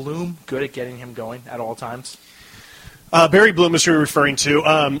 Was Bloom good at getting him going at all times? Barry Bloom is who you're referring to.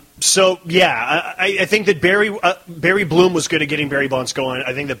 I think that Barry Bloom was good at getting Barry Bonds going.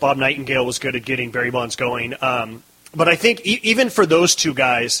 I think that Bob Nightingale was good at getting Barry Bonds going. But I think even for those two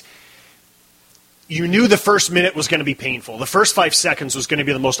guys, you knew the first minute was going to be painful. The first 5 seconds was going to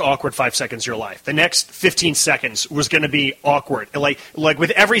be the most awkward 5 seconds of your life. The next 15 seconds was going to be awkward. Like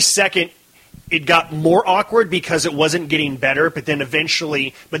with every second, it got more awkward because it wasn't getting better, but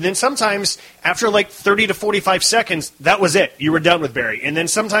then sometimes after like 30 to 45 seconds, that was it. You were done with Barry. And then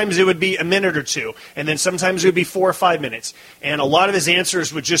sometimes it would be a minute or two, and then sometimes it would be 4 or 5 minutes. And a lot of his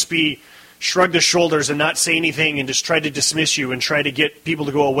answers would just be shrug the shoulders and not say anything and just try to dismiss you and try to get people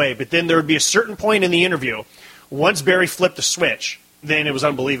to go away. But then there would be a certain point in the interview, once Barry flipped the switch, then it was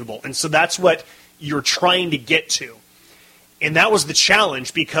unbelievable. And so that's what you're trying to get to. And that was the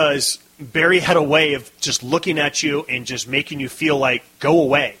challenge because Barry had a way of just looking at you and just making you feel like, go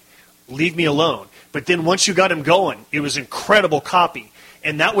away, leave me alone. But then once you got him going, it was incredible copy.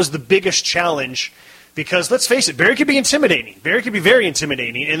 And that was the biggest challenge because, let's face it, Barry could be intimidating. Barry could be very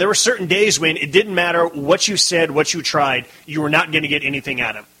intimidating. And there were certain days when it didn't matter what you said, what you tried, you were not going to get anything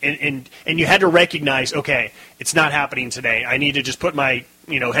out of him. And you had to recognize, okay, it's not happening today. I need to just put my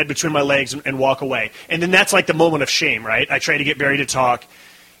head between my legs and walk away. And then that's like the moment of shame, right? I try to get Barry to talk.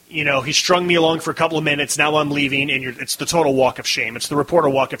 he strung me along for a couple of minutes. Now I'm leaving, and it's the total walk of shame. It's the reporter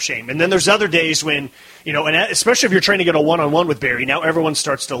walk of shame. And then there's other days when, and especially if you're trying to get a one-on-one with Barry, now everyone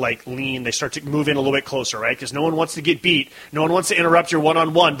starts to lean. They start to move in a little bit closer, right? Because no one wants to get beat. No one wants to interrupt your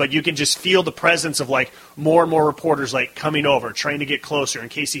one-on-one, but you can just feel the presence of more and more reporters coming over, trying to get closer in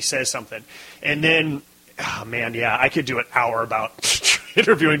case he says something. And then, oh man, yeah, I could do an hour about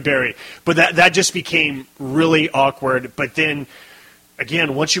interviewing Barry, but that just became really awkward. But then,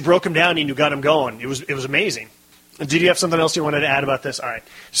 again, once you broke him down and you got him going, it was amazing. Did you have something else you wanted to add about this? All right.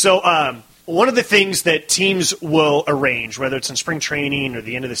 So one of the things that teams will arrange, whether it's in spring training or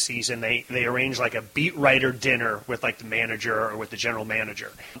the end of the season, they arrange a beat writer dinner with the manager or with the general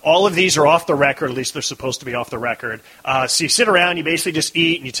manager. All of these are off the record, at least they're supposed to be off the record. So you sit around, you basically just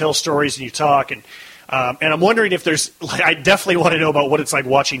eat and you tell stories and you talk. And I'm wondering if there's, I definitely want to know about what it's like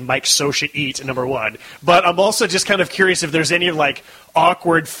watching Mike Scioscia eat, number one. But I'm also just kind of curious if there's any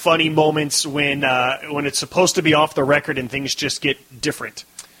awkward, funny moments when it's supposed to be off the record and things just get different.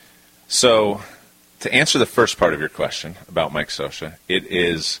 So, to answer the first part of your question about Mike Scioscia, it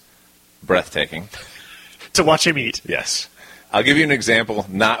is breathtaking. To watch him eat. Yes. I'll give you an example,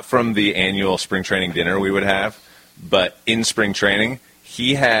 not from the annual spring training dinner we would have, but in spring training,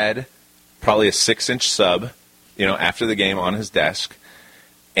 he had probably a 6-inch sub, after the game on his desk.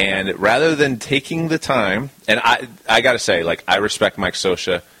 And rather than taking the time, and I got to say, I respect Mike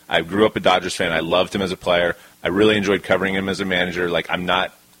Scioscia. I grew up a Dodgers fan. I loved him as a player. I really enjoyed covering him as a manager. I'm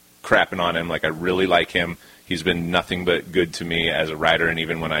not crapping on him. I really like him. He's been nothing but good to me as a writer, and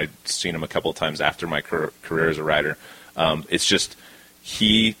even when I've seen him a couple of times after my career as a writer. It's just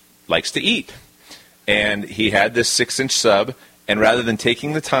he likes to eat. And he had this 6-inch sub, and rather than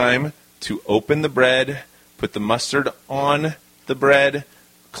taking the time to open the bread, put the mustard on the bread,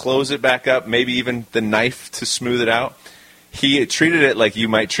 close it back up, maybe even the knife to smooth it out, he treated it like you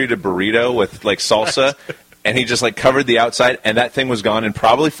might treat a burrito with salsa, and he just covered the outside, and that thing was gone in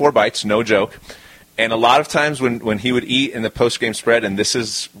probably 4 bites, no joke. And a lot of times when he would eat in the post-game spread, and this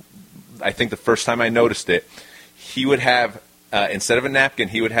is, I think, the first time I noticed it, he would have, instead of a napkin,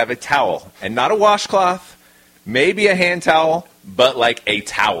 he would have a towel, and not a washcloth, maybe a hand towel, but a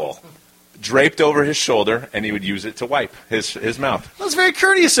towel draped over his shoulder, and he would use it to wipe his mouth. That was very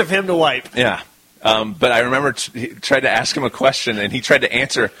courteous of him to wipe. Yeah. But I remember he tried to ask him a question, and he tried to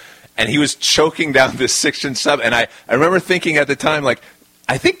answer, and he was choking down this 6-inch sub. And I remember thinking at the time,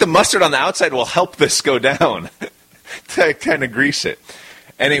 I think the mustard on the outside will help this go down to kind of grease it.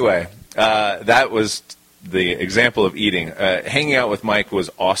 Anyway, that was the example of eating. Hanging out with Mike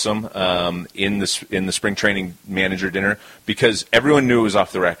was awesome in the spring training manager dinner because everyone knew it was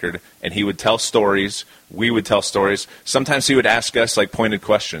off the record, and he would tell stories. We would tell stories. Sometimes he would ask us pointed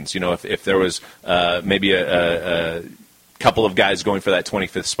questions. If there was maybe a couple of guys going for that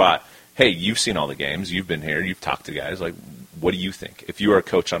 25th spot. Hey, you've seen all the games. You've been here. You've talked to guys. What do you think? If you were a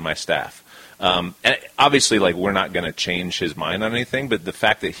coach on my staff. And obviously, we're not going to change his mind on anything, but the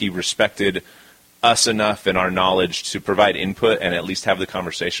fact that he respected us enough and our knowledge to provide input and at least have the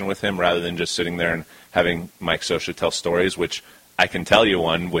conversation with him rather than just sitting there and having Mike Scioscia tell stories, which I can tell you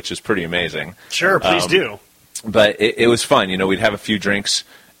one, which is pretty amazing. Sure, please do. But it was fun. We'd have a few drinks,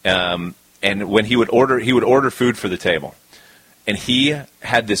 and when he would order food for the table. And he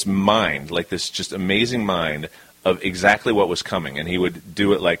had this mind, this just amazing mind of exactly what was coming. And he would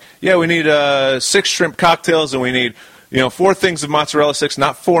do it we need 6 shrimp cocktails and we need 4 things of mozzarella sticks,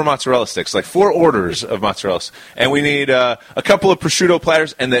 not 4 mozzarella sticks, 4 orders of mozzarella sticks. And we need a couple of prosciutto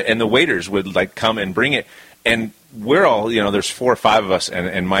platters, and the waiters would come and bring it. And we're all, there's 4 or 5 of us,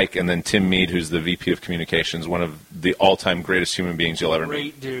 and Mike, and then Tim Mead, who's the VP of Communications, one of the all-time greatest human beings you'll ever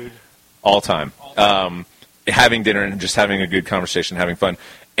meet. Great dude. All time. Having dinner and just having a good conversation, having fun.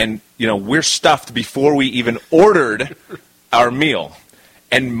 And, we're stuffed before we even ordered our meal.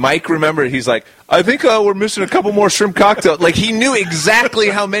 And Mike remembered, he's like, I think we're missing a couple more shrimp cocktails. He knew exactly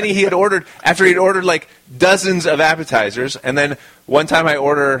how many he had ordered after he'd ordered, dozens of appetizers. And then one time I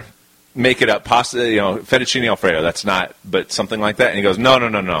order, make it up, pasta, fettuccine Alfredo. That's not, but something like that. And he goes,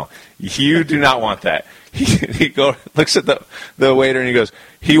 no. You do not want that. He looks at the waiter and he goes,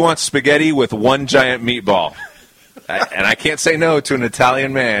 he wants spaghetti with 1 giant meatball. And I can't say no to an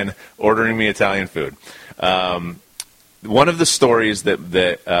Italian man ordering me Italian food. One of the stories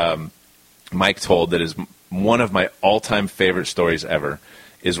that Mike told that is one of my all-time favorite stories ever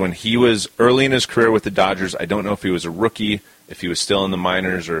is when he was early in his career with the Dodgers. I don't know if he was a rookie, if he was still in the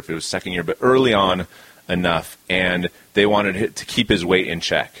minors, or if it was second year, but early on enough. And they wanted to keep his weight in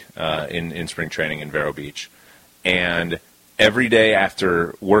check in spring training in Vero Beach. And every day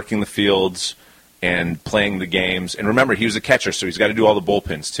after working the fields, and playing the games. And remember, he was a catcher, so he's got to do all the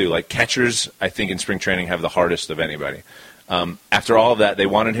bullpens too. Like catchers, I think in spring training have the hardest of anybody. After all of that, they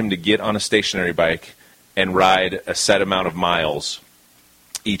wanted him to get on a stationary bike and ride a set amount of miles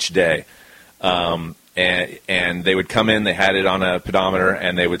each day. And they would come in, they had it on a pedometer,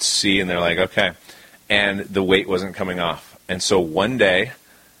 and they would see, and they're like, okay. And the weight wasn't coming off. And so one day,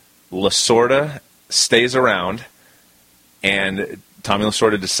 Lasorda stays around, and Tommy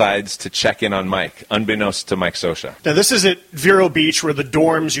Lasorda decides to check in on Mike, unbeknownst to Mike Scioscia. Now, this is at Vero Beach, where the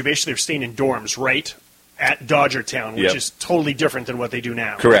dorms, you basically are staying in dorms, right? At Dodger Town, which is totally different than what they do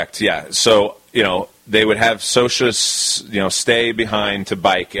now. Correct, yeah. So, they would have Scioscia, stay behind to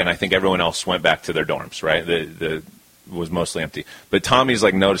bike, and I think everyone else went back to their dorms, right? The was mostly empty. But Tommy's,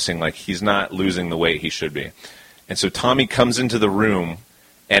 noticing, he's not losing the weight he should be. And so Tommy comes into the room,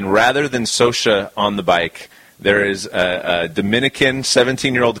 and rather than Scioscia on the bike, there is a Dominican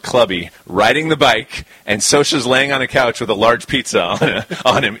 17-year-old clubby riding the bike, and Scioscia's laying on a couch with a large pizza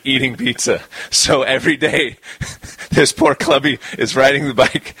on him, eating pizza. So every day, this poor clubby is riding the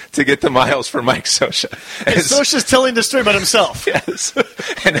bike to get the miles for Mike Scioscia. And Scioscia's telling the story about himself. Yes.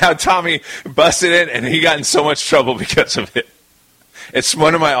 And how Tommy busted in, and he got in so much trouble because of it. It's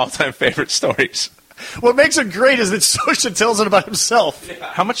one of my all-time favorite stories. What makes it great is that Scioscia tells it about himself.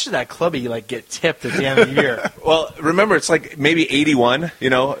 How much did that clubby get tipped at the end of the year? Well, remember, it's maybe 81,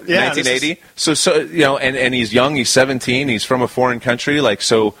 1980. And he's young, he's 17, he's from a foreign country, I don't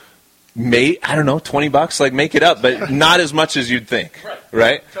know, $20, make it up, but not as much as you'd think,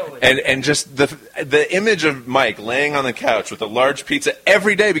 right? Totally. And just the image of Mike laying on the couch with a large pizza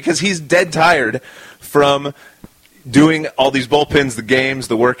every day because he's dead tired from doing all these bullpens, the games,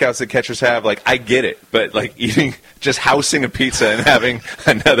 the workouts that catchers have, I get it. But, eating, just housing a pizza and having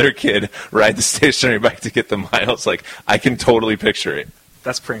another kid ride the stationary bike to get the miles, I can totally picture it.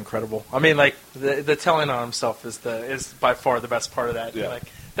 That's pretty incredible. I mean, the telling on himself is by far the best part of that. Yeah.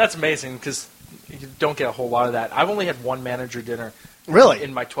 That's amazing because you don't get a whole lot of that. I've only had one manager dinner. Really?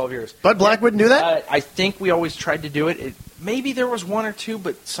 In my 12 years. Bud Black wouldn't do that? I think we always tried to do it. Maybe there was one or two,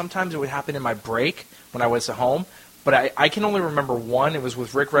 but sometimes it would happen in my break when I was at home. But I can only remember one. It was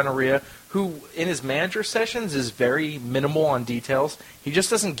with Rick Renneria, who in his manager sessions is very minimal on details. He just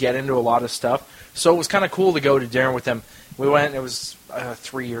doesn't get into a lot of stuff. So it was kind of cool to go to dinner with him. We went, it was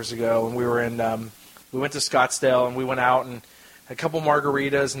 3 years ago, and we went to Scottsdale, and we went out and a couple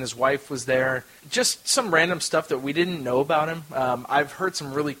margaritas, and his wife was there. Just some random stuff that we didn't know about him. I've heard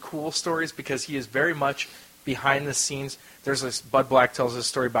some really cool stories because he is very much behind the scenes. There's this, Bud Black tells this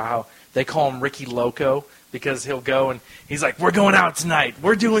story about how they call him Ricky Loco because he'll go and he's like, we're going out tonight,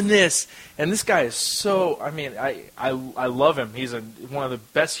 we're doing this. And this guy is so, I love him. He's one of the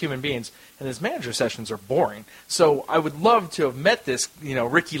best human beings, and his manager sessions are boring. So I would love to have met this,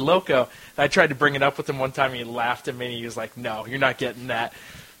 Ricky Loco. And I tried to bring it up with him one time, and he laughed at me, and he was like, no, you're not getting that.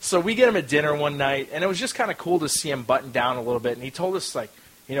 So we get him at dinner one night, and it was just kind of cool to see him button down a little bit. And he told us,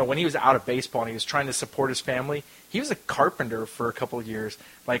 when he was out of baseball and he was trying to support his family, he was a carpenter for a couple of years.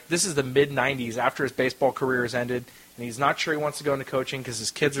 This is the mid-'90s after his baseball career has ended, and he's not sure he wants to go into coaching because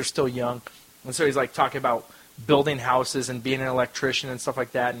his kids are still young. And so he's talking about building houses and being an electrician and stuff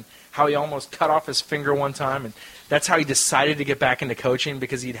like that, and how he almost cut off his finger one time. And that's how he decided to get back into coaching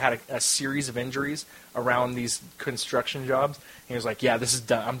because he'd had a series of injuries around these construction jobs. And he was like, yeah, this is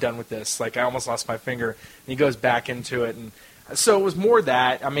done. I'm done with this. I almost lost my finger. And he goes back into it. And so it was more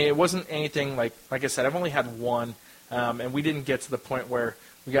that. It wasn't anything like I said, I've only had one, and we didn't get to the point where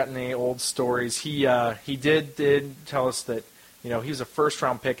we got any old stories. He did tell us that, he was a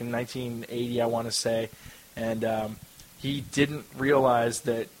first-round pick in 1980, I want to say, and he didn't realize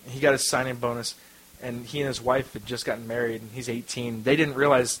that he got a signing bonus, and he and his wife had just gotten married, and he's 18. They didn't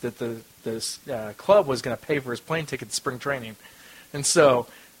realize that the club was going to pay for his plane ticket to spring training. And so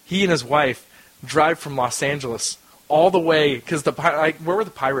he and his wife drive from Los Angeles all the way, because where were the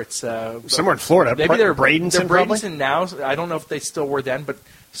Pirates? Somewhere in Florida. Maybe they're Bradenton, Bradenton now. I don't know if they still were then, but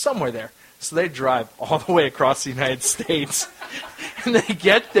somewhere there. So they drive all the way across the United States, and they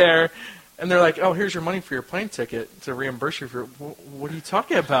get there, and they're like, oh, here's your money for your plane ticket to reimburse you for. What are you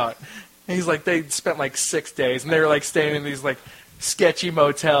talking about? And he's like, they spent 6 days, and they were staying in these sketchy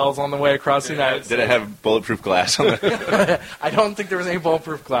motels on the way across the United States. Did it have bulletproof glass on it? I don't think there was any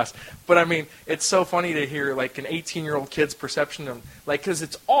bulletproof glass. But, it's so funny to hear, an 18-year-old kid's perception of, because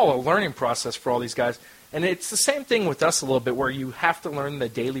it's all a learning process for all these guys. And it's the same thing with us a little bit, where you have to learn the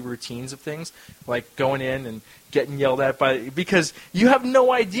daily routines of things, like going in and getting yelled at because you have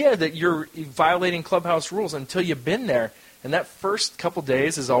no idea that you're violating clubhouse rules until you've been there. And that first couple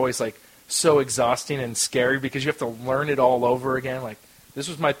days is always, so exhausting and scary because you have to learn it all over again. this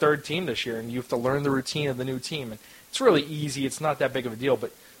was my third team this year, and you have to learn the routine of the new team. And it's really easy. It's not that big of a deal,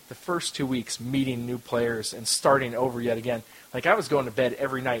 but the first 2 weeks meeting new players and starting over yet again, like I was going to bed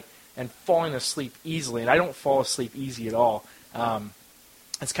every night and falling asleep easily, and I don't fall asleep easy at all.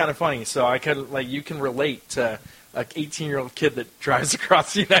 It's kind of funny. So I could, like, you can relate to an 18-year-old kid that drives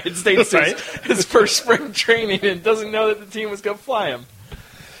across the United States right. his first spring training and doesn't know that the team was going to fly him.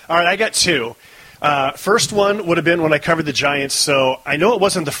 All right, I got two. First one would have been when I covered the Giants, so I know it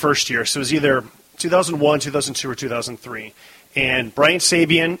wasn't the first year, so it was either 2001, 2002, or 2003. And Brian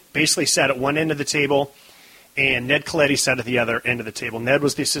Sabian basically sat at one end of the table, and Ned Colletti sat at the other end of the table. Ned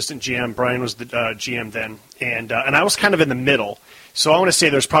was the assistant GM, Brian was the GM then, and I was kind of in the middle. So I want to say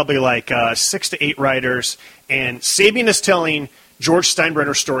there's probably like 6 to 8 writers, and Sabian is telling George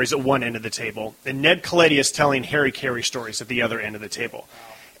Steinbrenner stories at one end of the table, and Ned Colletti is telling Harry Carey stories at the other end of the table.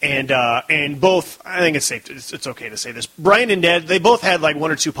 And both, I think it's safe, it's okay to say this, Brian and Ned, they both had like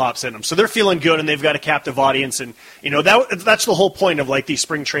 1 or 2 pops in them, so they're feeling good and they've got a captive audience, and you know that's the whole point of like these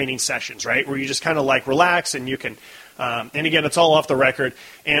spring training sessions, right? Where you just kind of like relax and you can. And again, it's all off the record.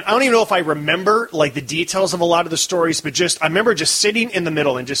 And I don't even know if I remember like the details of a lot of the stories, but I remember just sitting in the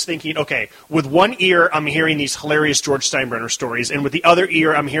middle and just thinking, okay, with one ear I'm hearing these hilarious George Steinbrenner stories, and with the other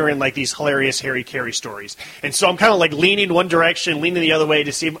ear I'm hearing like these hilarious Harry Carey stories. And so I'm kind of like leaning one direction, leaning the other way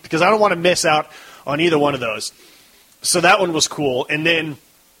to see, because I don't want to miss out on either one of those. So that one was cool. And then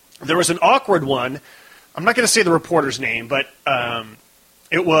there was an awkward one. I'm not going to say the reporter's name, but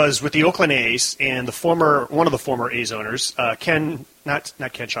it was with the Oakland A's and one of the former A's owners,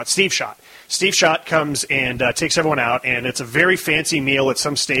 Steve Schott. Steve Schott comes and takes everyone out, and it's a very fancy meal at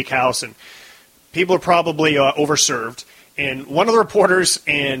some steakhouse, and people are probably overserved. And one of the reporters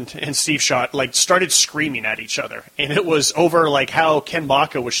and Steve Schott like started screaming at each other, and it was over like how Ken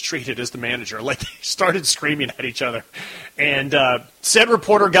Maka was treated as the manager. Like they started screaming at each other, and said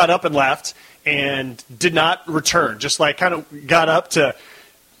reporter got up and left and did not return. Just like kind of got up to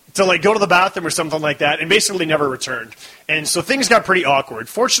like go to the bathroom or something like that, and basically never returned. And so things got pretty awkward.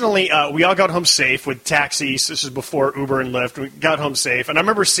 Fortunately, we all got home safe with taxis. This was before Uber and Lyft. We got home safe. And I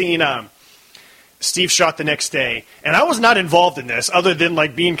remember seeing Steve Schott the next day. And I was not involved in this other than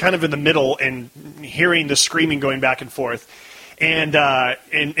like being kind of in the middle and hearing the screaming going back and forth. And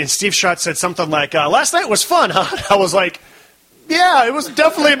Steve Schott said something like, last night was fun, huh? I was like, yeah, it was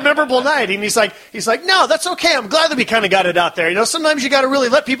definitely a memorable night. And he's like, no, that's okay. I'm glad that we kind of got it out there. You know, sometimes you got to really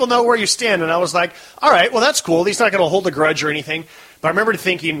let people know where you stand. And I was like, all right, well, that's cool. He's not going to hold a grudge or anything. But I remember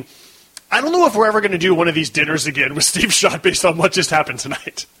thinking, I don't know if we're ever going to do one of these dinners again with Steve Schott based on what just happened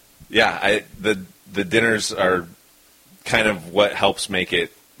tonight. Yeah, the dinners are kind of what helps make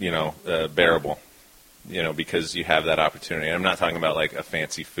it, bearable, because you have that opportunity. And I'm not talking about like a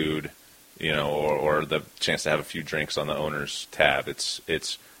fancy food, or the chance to have a few drinks on the owner's tab.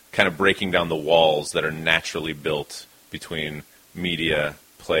 It's kind of breaking down the walls that are naturally built between media,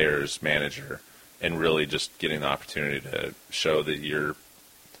 players, manager, and really just getting the opportunity to show that you're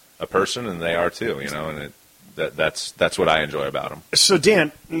a person and they are too, and that's what I enjoy about them. So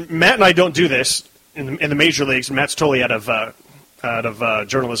Dan, Matt and I don't do this in the major leagues. Matt's totally out of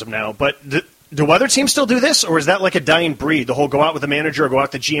journalism now, but do other teams still do this, or is that like a dying breed? The whole go out with the manager, or go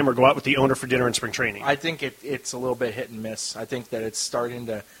out with the GM, or go out with the owner for dinner in spring training? I think it's a little bit hit and miss. I think that it's starting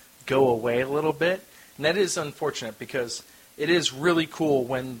to go away a little bit, and that is unfortunate because it is really cool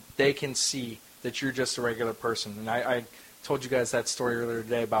when they can see that you're just a regular person. And I told you guys that story earlier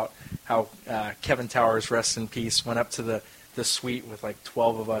today about how Kevin Towers, rest in peace, went up to the suite with like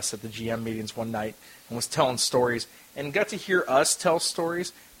 12 of us at the GM meetings one night and was telling stories and got to hear us tell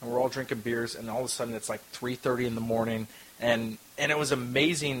stories. And we're all drinking beers, and all of a sudden it's like 3:30 in the morning, and it was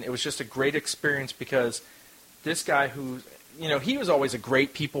amazing. It was just a great experience because this guy who, he was always a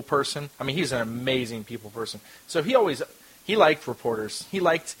great people person. I mean, he's an amazing people person. So he liked reporters. He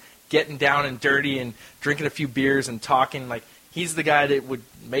liked getting down and dirty and drinking a few beers and talking. Like, he's the guy that would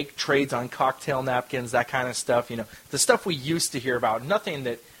make trades on cocktail napkins, that kind of stuff. The stuff we used to hear about. Nothing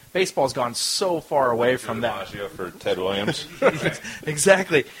that baseball's gone so far away from that. For Ted Williams.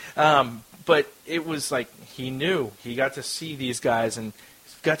 Exactly. But it was like he knew. He got to see these guys and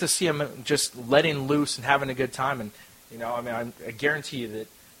got to see them just letting loose and having a good time. And, I guarantee you that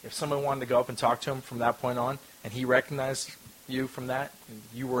if someone wanted to go up and talk to him from that point on and he recognized you from that,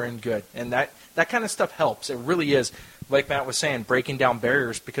 you were in good. And that kind of stuff helps. It really is, like Matt was saying, breaking down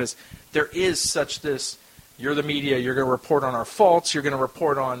barriers because there is such this. You're the media. You're going to report on our faults. You're going to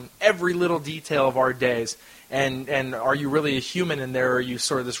report on every little detail of our days. And are you really a human in there, or are you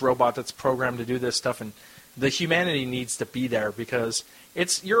sort of this robot that's programmed to do this stuff? And the humanity needs to be there because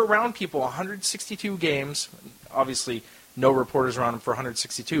you're around people 162 games. Obviously, no reporters around for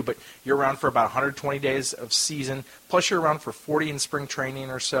 162, but you're around for about 120 days of season, plus you're around for 40 in spring training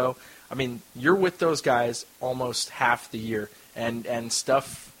or so. I mean, you're with those guys almost half the year, and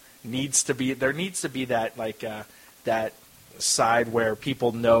stuff needs to be, there needs to be that, like, that side where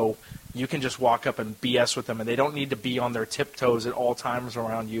people know you can just walk up and BS with them, and they don't need to be on their tiptoes at all times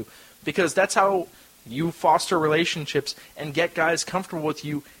around you, because that's how you foster relationships and get guys comfortable with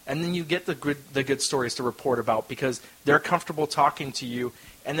you, and then you get the good stories to report about because they're comfortable talking to you.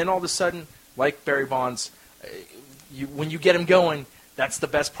 And then all of a sudden, like Barry Bonds, when you get him going, that's the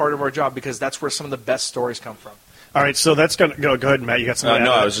best part of our job because that's where some of the best stories come from. All right, so that's going to go ahead, Matt. You got something?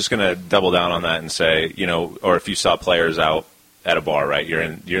 No, I was just going to double down on that and say, or if you saw players out at a bar, right? You're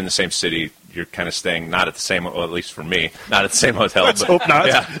in the same city. You're kind of staying not at the same, well, at least for me, not at the same hotel. Let's hope not.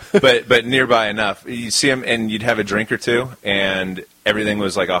 Yeah, but nearby enough. You see them, and you'd have a drink or two, and everything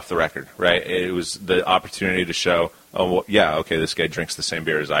was like off the record, right? It was the opportunity to show, oh, well, yeah, okay, this guy drinks the same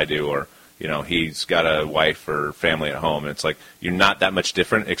beer as I do, or he's got a wife or family at home, and it's like you're not that much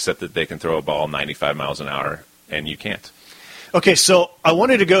different, except that they can throw a ball 95 miles an hour, and you can't. Okay, so I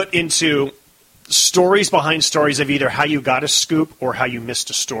wanted to go into stories behind stories of either how you got a scoop or how you missed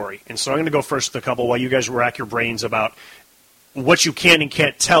a story. And so I'm going to go first with a couple while you guys rack your brains about what you can and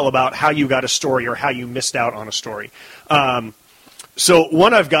can't tell about how you got a story or how you missed out on a story. So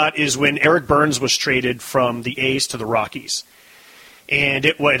one I've got is when Eric Burns was traded from the A's to the Rockies. And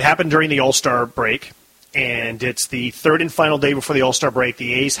it happened during the All-Star break. And it's the third and final day before the All-Star break.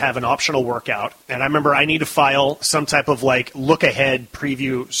 The A's have an optional workout. And I remember I need to file some type of look-ahead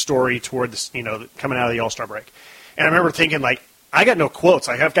preview story toward this, coming out of the All-Star break. And I remember thinking, I got no quotes.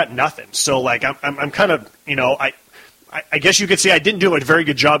 I've got nothing. So, I'm kind of, I guess you could say I didn't do a very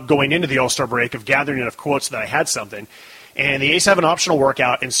good job going into the All-Star break of gathering enough quotes that I had something. And the A's have an optional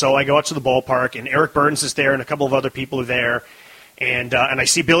workout. And so I go out to the ballpark, and Eric Burns is there, and a couple of other people are there. And I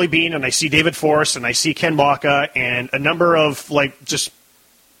see Billy Beane, and I see David Forst, and I see Ken Maka, and a number of,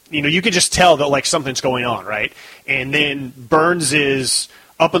 you could just tell that, something's going on, right? And then Burns is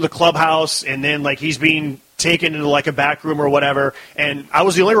up in the clubhouse, and then, he's being taken into, a back room or whatever. And I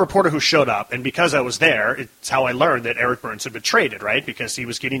was the only reporter who showed up, and because I was there, it's how I learned that Eric Burns had been traded, right? Because he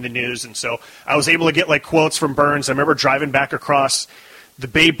was getting the news, and so I was able to get, quotes from Burns. I remember driving back across the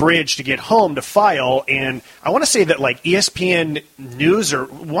Bay Bridge to get home to file, and I want to say that ESPN News or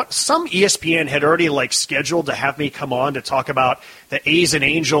some ESPN had already scheduled to have me come on to talk about the A's and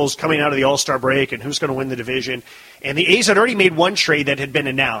Angels coming out of the All-Star break and who's going to win the division. And the A's had already made one trade that had been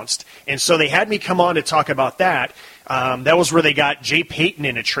announced, and so they had me come on to talk about that. That was where they got Jay Payton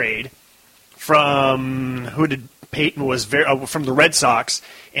in a trade from Payton was from the Red Sox,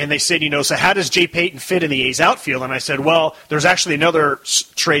 and they said, so how does Jay Payton fit in the A's outfield? And I said, well, there's actually another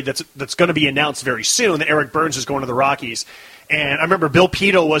trade that's going to be announced very soon, that Eric Burns is going to the Rockies. And I remember Bill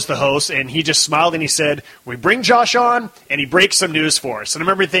Pito was the host, and he just smiled and he said, we bring Josh on, and he breaks some news for us. And I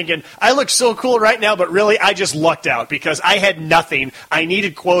remember thinking, I look so cool right now, but really I just lucked out because I had nothing. I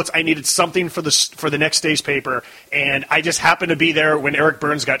needed quotes. I needed something for the next day's paper, and I just happened to be there when Eric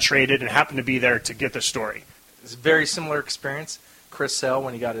Burns got traded and happened to be there to get the story. It's a very similar experience. Chris Sale,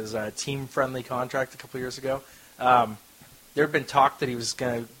 when he got his team-friendly contract a couple years ago, there had been talk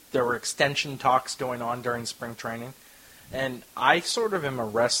that there were extension talks going on during spring training. And I sort of am a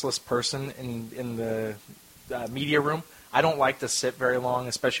restless person in the media room. I don't like to sit very long,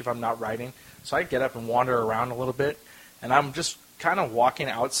 especially if I'm not writing. So I get up and wander around a little bit. And I'm just kind of walking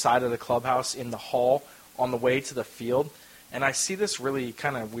outside of the clubhouse in the hall on the way to the field. And I see this really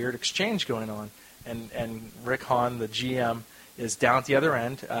kind of weird exchange going on. And Rick Hahn, the GM, is down at the other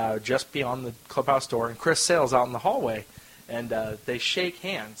end, just beyond the clubhouse door. And Chris Sale's out in the hallway. And they shake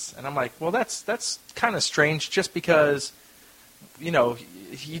hands. And I'm like, well, that's kind of strange just because, you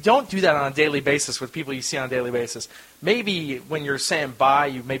don't do that on a daily basis with people you see on a daily basis. Maybe when you're saying bye,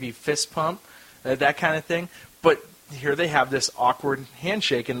 you maybe fist pump, that kind of thing. But here they have this awkward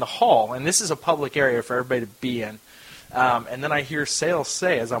handshake in the hall. And this is a public area for everybody to be in. And then I hear Sale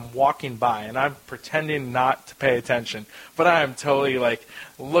say as I'm walking by, and I'm pretending not to pay attention, but I am totally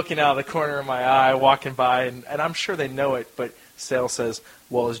looking out of the corner of my eye, walking by, and I'm sure they know it, but Sale says,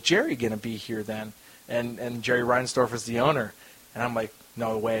 well, is Jerry going to be here then? And Jerry Reinsdorf is the owner. And I'm like,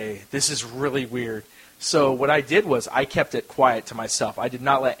 no way, this is really weird. So what I did was I kept it quiet to myself. I did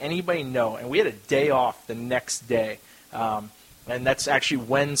not let anybody know, and we had a day off the next day. And that's actually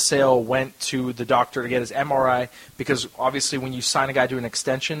when Sale went to the doctor to get his MRI, because obviously when you sign a guy to an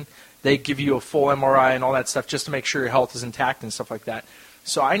extension, they give you a full MRI and all that stuff just to make sure your health is intact and stuff like that.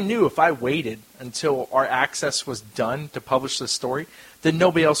 So I knew if I waited until our access was done to publish the story, then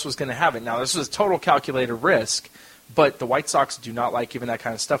nobody else was going to have it. Now, this was a total calculated risk, But the White Sox do not like giving that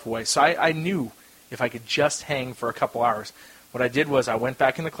kind of stuff away. So I knew if I could just hang for a couple hours. What I did was I went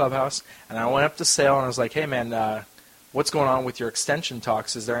back in the clubhouse, and I went up to Sale, and I was like, hey, man, what's going on with your extension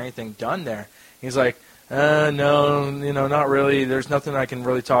talks? Is there anything done there? He's like, no, not really. There's nothing I can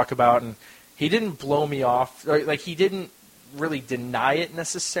really talk about. And he didn't blow me off. Like, he didn't really deny it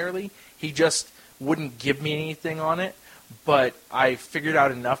necessarily. He just wouldn't give me anything on it. But I figured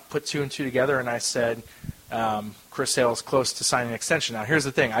out enough, put two and two together, and I said, Chris Sale is close to signing an extension. Now, here's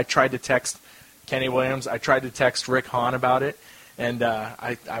the thing. I tried to text Kenny Williams. I tried to text Rick Hahn about it. And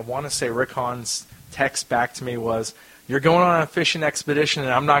I want to say Rick Hahn's text back to me was, you're going on a fishing expedition,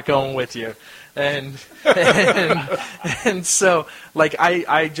 and I'm not going with you. And so, like,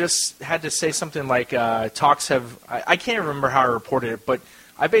 I just had to say something like, talks have – I can't remember how I reported it, but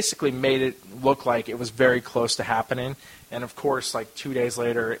I basically made it look like it was very close to happening. And, of course, like 2 days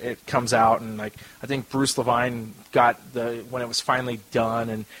later, it comes out, and, like, I think Bruce Levine got when it was finally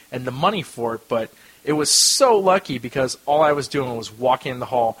done and the money for it. But it was so lucky because all I was doing was walking in the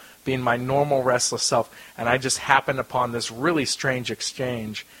hall, being my normal restless self, and I just happened upon this really strange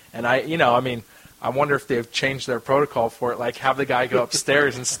exchange. And I wonder if they've changed their protocol for it, like have the guy go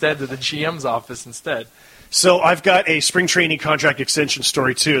upstairs instead to the GM's office instead. So I've got a spring training contract extension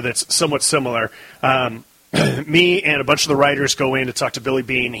story, too, that's somewhat similar. Me and a bunch of the writers go in to talk to Billy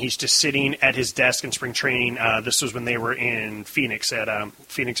Beane. He's just sitting at his desk in spring training. This was when they were in Phoenix at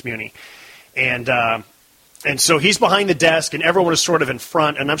Phoenix Muni. And so he's behind the desk, and everyone is sort of in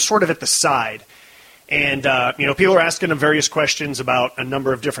front, and I'm sort of at the side. And, people are asking him various questions about a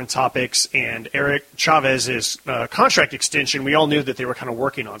number of different topics, and Eric Chavez's contract extension, we all knew that they were kind of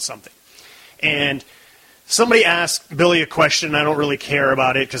working on something. And somebody asked Billy a question. I don't really care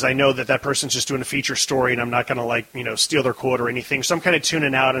about it because I know that person's just doing a feature story, and I'm not going to, steal their quote or anything. So I'm kind of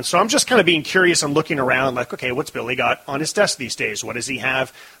tuning out. And so I'm just kind of being curious and looking around like, okay, what's Billy got on his desk these days? What does he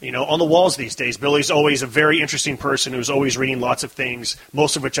have, on the walls these days? Billy's always a very interesting person who's always reading lots of things,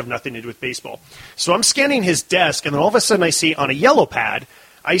 most of which have nothing to do with baseball. So I'm scanning his desk, and then all of a sudden I see on a yellow pad,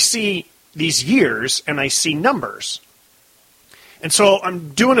 I see these years, and I see numbers. And so I'm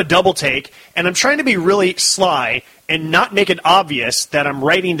doing a double take, and I'm trying to be really sly and not make it obvious that I'm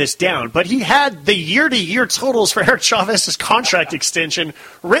writing this down. But he had the year-to-year totals for Eric Chavez's contract extension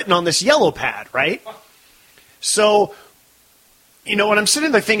written on this yellow pad, right? So, when I'm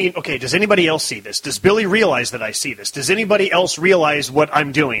sitting there thinking, okay, does anybody else see this? Does Billy realize that I see this? Does anybody else realize what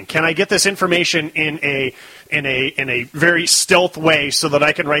I'm doing? Can I get this information in a very stealth way so that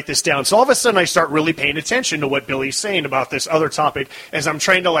I can write this down? So all of a sudden I start really paying attention to what Billy's saying about this other topic as I'm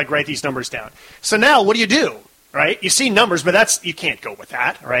trying to write these numbers down. So now what do? Right? You see numbers, but you can't go with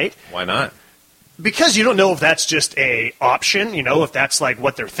that, right? Why not? Because you don't know if that's just a option, if that's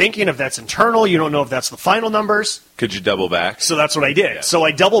what they're thinking, if that's internal, you don't know if that's the final numbers. Could you double back? So that's what I did. Yeah. So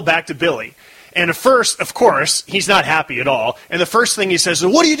I doubled back to Billy. And at first, of course, he's not happy at all. And the first thing he says is,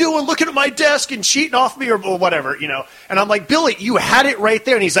 what are you doing looking at my desk and cheating off me or whatever, And I'm like, Billy, you had it right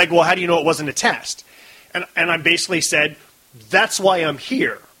there. And he's like, well, how do you know it wasn't a test? And I basically said, that's why I'm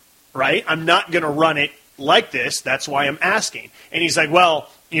here, right? I'm not going to run it like this. That's why I'm asking. And he's like,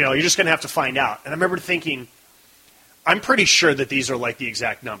 well, you're just going to have to find out. And I remember thinking, I'm pretty sure that these are the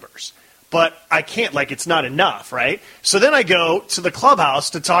exact numbers. But I can't, it's not enough, right? So then I go to the clubhouse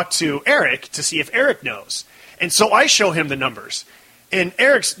to talk to Eric to see if Eric knows. And so I show him the numbers. And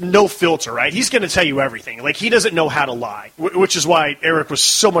Eric's no filter, right? He's going to tell you everything. He doesn't know how to lie, which is why Eric was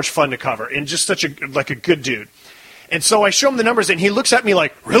so much fun to cover and just such a good dude. And so I show him the numbers, and he looks at me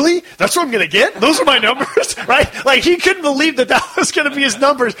like, really? That's what I'm going to get? Those are my numbers, right? He couldn't believe that was going to be his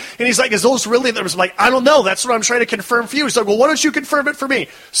numbers. And he's like, is those really the numbers? I'm like, I don't know. That's what I'm trying to confirm for you. He's like, well, why don't you confirm it for me?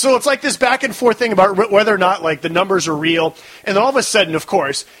 So it's this back and forth thing about whether or not, the numbers are real. And then all of a sudden, of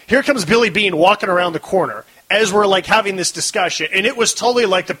course, here comes Billy Beane walking around the corner as we're having this discussion, and it was totally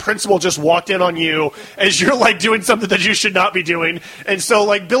the principal just walked in on you as you're doing something that you should not be doing. And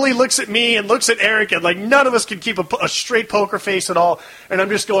so Billy looks at me and looks at Eric, and none of us can keep a straight poker face at all. And I'm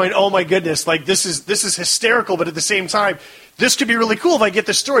just going, oh my goodness, this is hysterical, but at the same time, this could be really cool if I get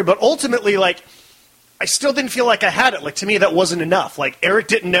this story. But ultimately, I still didn't feel like I had it. To me, that wasn't enough. Eric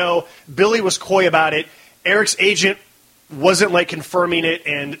didn't know. Billy was coy about it. Eric's agent wasn't confirming it,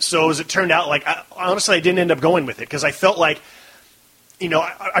 and so as it turned out, honestly, I didn't end up going with it because I felt I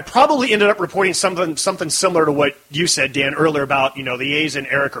probably ended up reporting something similar to what you said, Dan, earlier about the A's and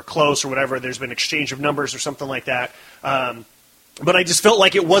Eric are close or whatever. There's been exchange of numbers or something like that, but I just felt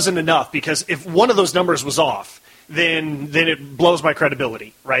like it wasn't enough because if one of those numbers was off, then it blows my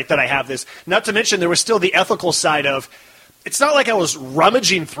credibility, right? That I have this. Not to mention there was still the ethical side of it's not like I was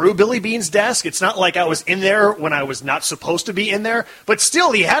rummaging through Billy Bean's desk. It's not like I was in there when I was not supposed to be in there. But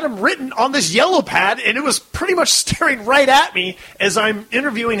still, he had him written on this yellow pad, and it was pretty much staring right at me as I'm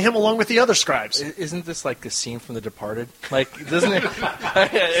interviewing him along with the other scribes. Isn't this like a scene from The Departed? Like, doesn't it?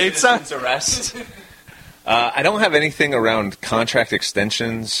 It sounds arrest. I don't have anything around contract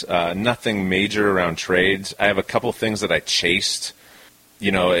extensions, nothing major around trades. I have a couple things that I chased.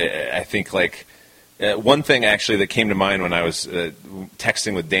 I think like one thing actually that came to mind when I was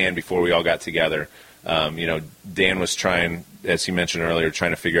texting with Dan before we all got together. Dan was trying, as he mentioned earlier,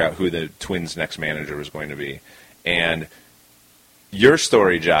 trying to figure out who the Twins' next manager was going to be. And your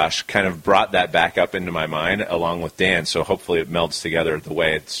story, Josh, kind of brought that back up into my mind along with Dan, so hopefully it melds together the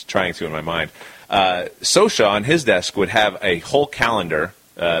way it's trying to in my mind. Sosha on his desk would have a whole calendar,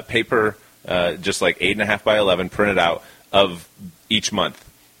 paper, just like 8.5 by 11, printed out of each month.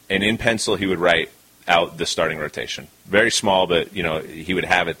 And in pencil, he would write out the starting rotation. Very small, but, he would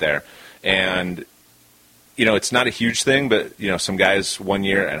have it there. And, it's not a huge thing, but, some guys one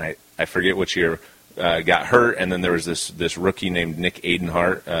year, and I forget which year, got hurt, and then there was this rookie named Nick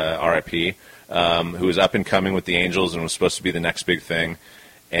Adenhart, RIP, who was up and coming with the Angels and was supposed to be the next big thing.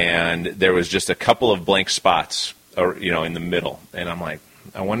 And there was just a couple of blank spots, in the middle. And I'm like,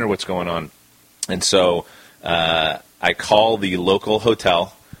 I wonder what's going on. And so I call the local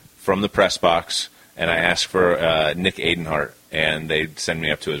hotel from the press box, and I ask for Nick Adenhart, and they send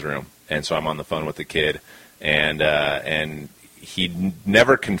me up to his room. And so I'm on the phone with the kid, and he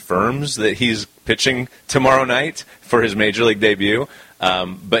never confirms that he's pitching tomorrow night for his major league debut.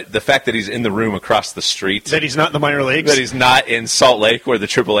 But the fact that he's in the room across the street, that he's not in the minor leagues, that he's not in Salt Lake where the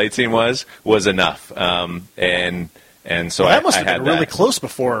AAA team was enough. And so that must have been been really close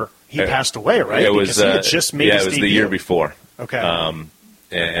before he passed away, right? It was because he had just made his it was debut. the year before. Okay.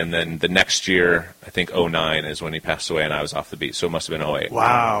 And then the next year, I think 2009 is when he passed away, and I was off the beat. So it must have been 2008.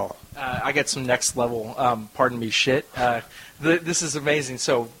 Wow. I got some next level, pardon me, shit. This is amazing.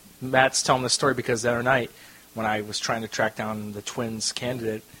 So Matt's telling this story because the other night when I was trying to track down the Twins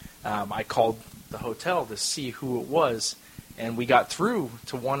candidate, I called the hotel to see who it was, and we got through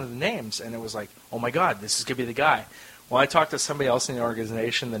to one of the names, and it was like, oh my God, this is going to be the guy. Well, I talked to somebody else in the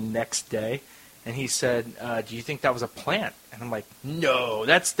organization the next day, and he said, do you think that was a plant? And I'm like, no,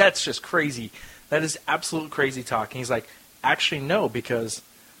 that's just crazy. That is absolute crazy talk. And he's like, actually, no, because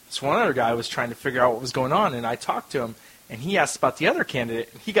this one other guy was trying to figure out what was going on, and I talked to him, and he asked about the other candidate,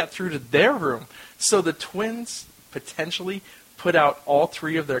 and he got through to their room. So the Twins potentially put out all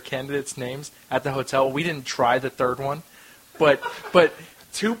three of their candidates' names at the hotel. We didn't try the third one, but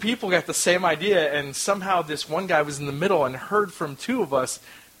two people got the same idea, and somehow this one guy was in the middle and heard from two of us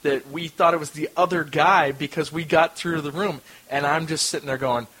that we thought it was the other guy because we got through to the room. And I'm just sitting there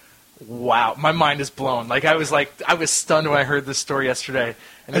going, wow, my mind is blown. I was stunned when I heard this story yesterday.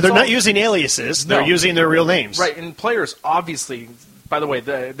 And they're not using aliases. They're using their real names. Right, and players, obviously, by the way,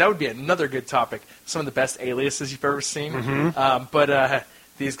 that would be another good topic. Some of the best aliases you've ever seen. Mm-hmm. But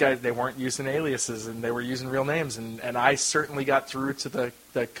these guys, they weren't using aliases, and they were using real names. And I certainly got through to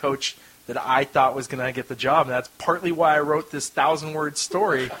the coach that I thought was going to get the job. And that's partly why I wrote this 1,000-word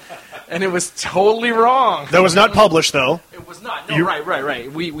story. And it was totally wrong. That was not published, though. It was not. No,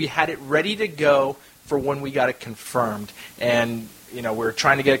 right. We had it ready to go for when we got it confirmed. And, we were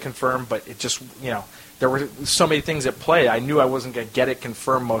trying to get it confirmed, but it just, there were so many things at play. I knew I wasn't going to get it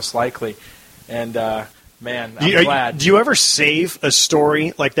confirmed most likely. And, man, I'm glad. Do you ever save a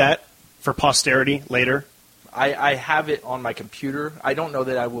story like that for posterity later? I have it on my computer. I don't know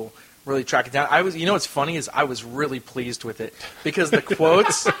that I will really track it down. What's funny is I was really pleased with it because the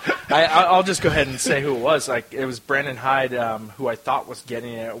quotes. I'll just go ahead and say who it was. It was Brandon Hyde, who I thought was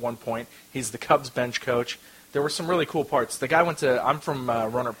getting it at one point. He's the Cubs bench coach. There were some really cool parts. The guy I'm from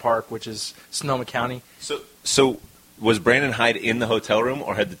Rohnert Park, which is Sonoma County. So was Brandon Hyde in the hotel room,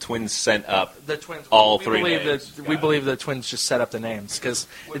 or had the Twins sent up the Twins, all three names? We believe the Twins just set up the names because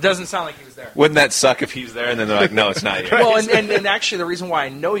it doesn't sound like he was there. Wouldn't that suck if he's there and then they're like, no, it's not you? Well, and actually the reason why I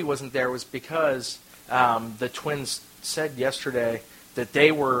know he wasn't there was because the Twins said yesterday that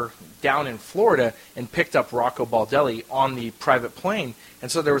they were down in Florida and picked up Rocco Baldelli on the private plane. And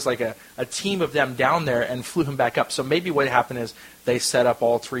so there was a team of them down there and flew him back up. So maybe what happened is they set up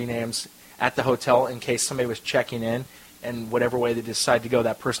all three names at the hotel in case somebody was checking in, and whatever way they decided to go,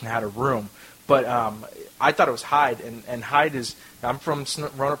 that person had a room. But I thought it was Hyde, and Hyde is, I'm from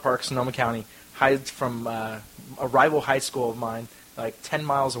Rohnert Park, Sonoma County. Hyde's from a rival high school of mine, 10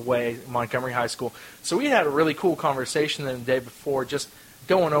 miles away, Montgomery High School. So we had a really cool conversation the day before, just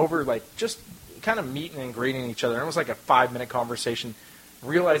going over, just kind of meeting and greeting each other. And it was a 5-minute conversation,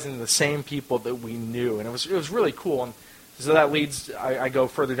 realizing the same people that we knew, and it was really cool. And So that leads, I go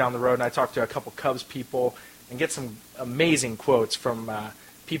further down the road, and I talk to a couple Cubs people and get some amazing quotes from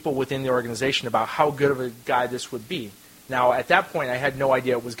people within the organization about how good of a guy this would be. Now, at that point, I had no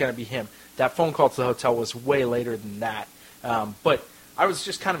idea it was going to be him. That phone call to the hotel was way later than that. But I was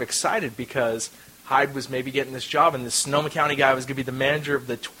just kind of excited because Hyde was maybe getting this job, and this Sonoma County guy was going to be the manager of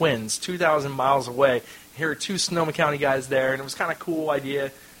the Twins, 2,000 miles away. Here are two Sonoma County guys there, and it was kind of a cool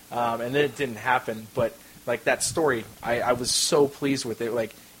idea. And then it didn't happen. But, like, that story, I was so pleased with it.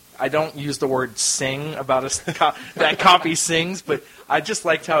 Like, I don't use the word sing about that copy sings, but I just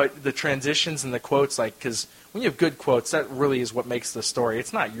liked how the transitions and the quotes, like, because when you have good quotes, that really is what makes the story.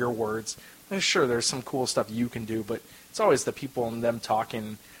 It's not your words. And sure, there's some cool stuff you can do, but it's always the people and them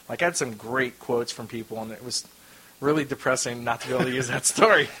talking. Like, I had some great quotes from people, and it was really depressing not to be able to use that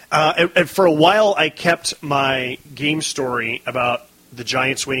story. And for a while, I kept my game story about the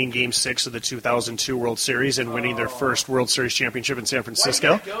Giants winning Game 6 of the 2002 World Series and winning their first World Series championship in San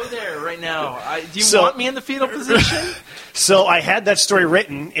Francisco. Why do you go there right now? Do you want me in the fetal position? So I had that story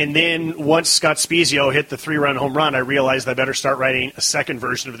written, and then once Scott Spezio hit the 3-run home run, I realized I better start writing a second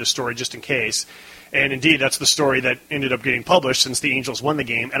version of the story just in case. And indeed, that's the story that ended up getting published since the Angels won the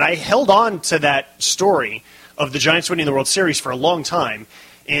game. And I held on to that story of the Giants winning the World Series for a long time.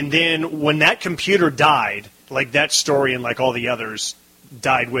 And then when that computer died, like that story and like all the others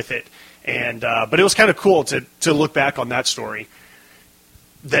died with it. And but it was kind of cool to look back on that story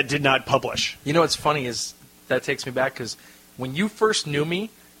that did not publish. You know what's funny is that takes me back because when you first knew me,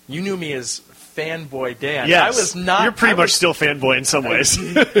 you knew me as Fanboy Dan. Yes. I was not. You're pretty much still Fanboy in some ways.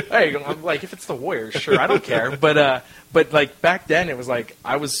 Hey, I'm like, if it's the Warriors, sure, I don't care. But like back then, it was like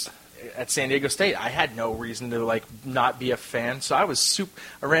I was at San Diego State. I had no reason to like not be a fan. So I was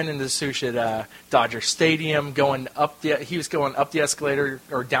I ran into Sush at Dodger Stadium, going up he was going up the escalator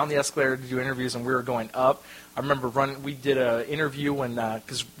or down the escalator to do interviews, and we were going up. I remember we did an interview when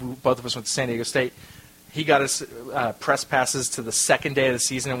because both of us went to San Diego State. He got us press passes to the second day of the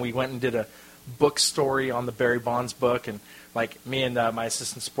season, and we went and did a book story on the Barry Bonds book, and like me and my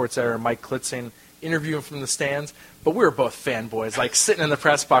assistant sports editor Mike Klitzing interviewing from the stands, but we were both fanboys, like sitting in the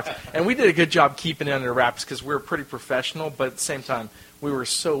press box, and we did a good job keeping it under wraps because we were pretty professional, but at the same time we were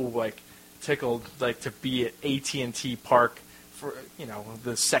so like tickled like to be at AT&T Park for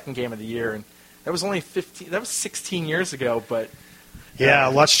the second game of the year, and that was only 16 years ago, but yeah,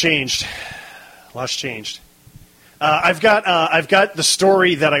 lots changed. I've got the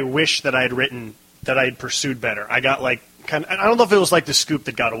story that I wish that I had written, that I had pursued better. I got I don't know if it was like the scoop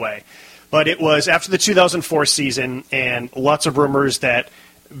that got away, but it was after the 2004 season and lots of rumors that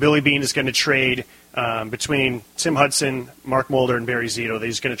Billy Beane is going to trade between Tim Hudson, Mark Mulder, and Barry Zito. That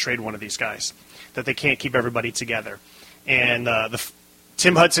he's going to trade one of these guys, that they can't keep everybody together. And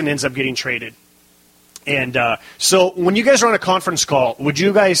Tim Hudson ends up getting traded. And so when you guys are on a conference call, were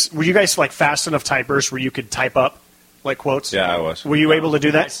you guys like fast enough typers where you could type up like quotes? Yeah, I was. Were you able to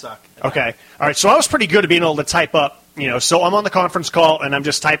do that? I suck. Okay. All right. So I was pretty good at being able to type up, so I'm on the conference call and I'm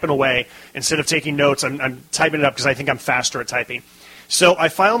just typing away. Instead of taking notes, I'm typing it up because I think I'm faster at typing. So I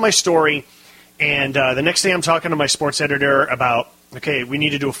file my story, and the next day I'm talking to my sports editor about, okay, we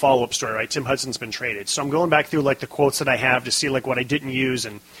need to do a follow-up story, right? Tim Hudson's been traded. So I'm going back through like the quotes that I have to see like what I didn't use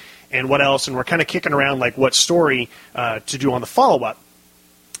and what else, and we're kind of kicking around like what story to do on the follow-up.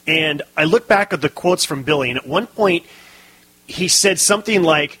 And I look back at the quotes from Billy, and at one point he said something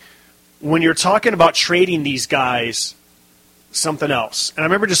like, when you're talking about trading these guys, something else. And I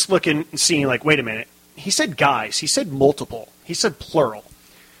remember just looking and seeing like, wait a minute. He said guys. He said multiple. He said plural.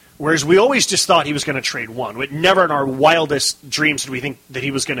 Whereas we always just thought he was going to trade one. But never in our wildest dreams did we think that he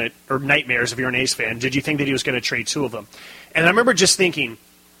was going to, or nightmares if you're an A's fan, did you think that he was going to trade two of them. And I remember just thinking,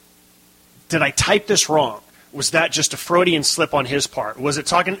 did I type this wrong? Was that just a Freudian slip on his part? Was it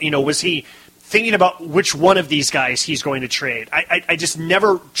talking, was he thinking about which one of these guys he's going to trade? I just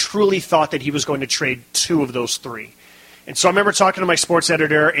never truly thought that he was going to trade two of those three. And so I remember talking to my sports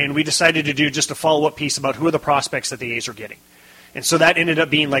editor, and we decided to do just a follow-up piece about who are the prospects that the A's are getting. And so that ended up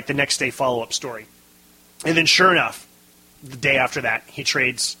being like the next day follow-up story. And then sure enough, the day after that, he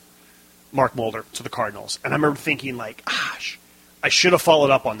trades Mark Mulder to the Cardinals. And I remember thinking like, gosh, I should have followed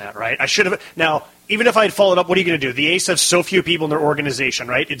up on that, right? I should have. Now, even if I had followed up, what are you going to do? The A's have so few people in their organization,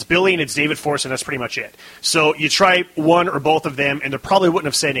 right? It's Billy and it's David Force, and that's pretty much it. So you try one or both of them, and they probably wouldn't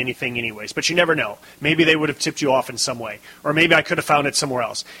have said anything anyways. But you never know. Maybe they would have tipped you off in some way. Or maybe I could have found it somewhere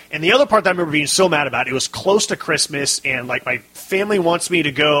else. And the other part that I remember being so mad about, it was close to Christmas, and like my family wants me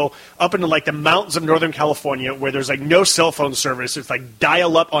to go up into like the mountains of Northern California where there's like no cell phone service. It's like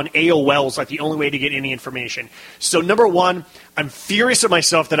dial up on AOL is like the only way to get any information. So number one, I'm furious at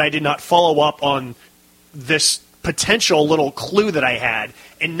myself that I did not follow up on this potential little clue that I had,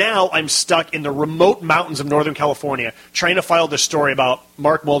 and now I'm stuck in the remote mountains of Northern California trying to file this story about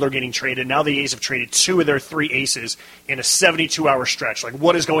Mark Mulder getting traded. Now the A's have traded 2 of their 3 aces in a 72-hour stretch. Like,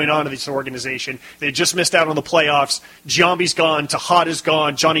 what is going on in this organization? They just missed out on the playoffs. Giambi's gone, Tejada's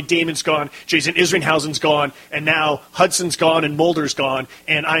gone, Johnny Damon's gone, Jason Isringhausen's gone, and now Hudson's gone and Mulder's gone,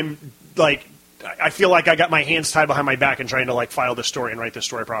 and I'm like, I feel like I got my hands tied behind my back and trying to like file this story and write this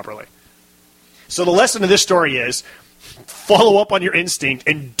story properly. So the lesson of this story is follow up on your instinct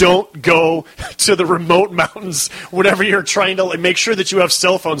and don't go to the remote mountains whenever you're trying to make sure that you have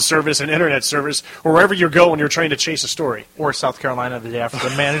cell phone service and internet service or wherever you go when you're trying to chase a story. Or South Carolina the day after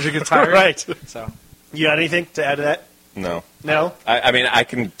the manager gets hired. Right. So, you got anything to add to that? No. No? I mean, I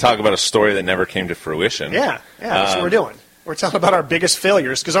can talk about a story that never came to fruition. Yeah, that's what we're doing. We're talking about our biggest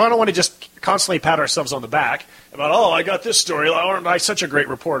failures because I don't want to just constantly pat ourselves on the back about, oh, I got this story. Aren't I such a great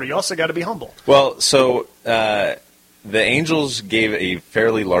reporter? You also got to be humble. Well, so the Angels gave a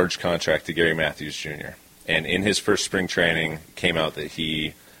fairly large contract to Gary Matthews Jr., and in his first spring training came out that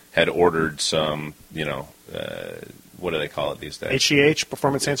he had ordered some, what do they call it these days? HGH,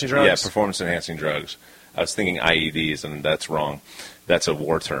 performance-enhancing drugs? Yeah, performance-enhancing drugs. I was thinking IEDs, and that's wrong. That's a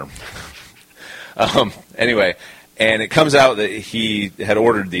war term. Anyway, and it comes out that he had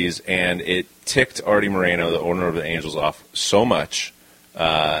ordered these, and it ticked Artie Moreno, the owner of the Angels, off so much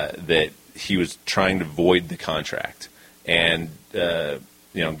that he was trying to void the contract. And,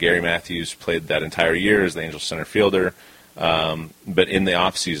 Gary Matthews played that entire year as the Angels center fielder, but in the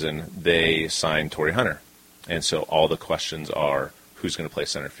offseason, they signed Torrey Hunter. And so all the questions are, who's going to play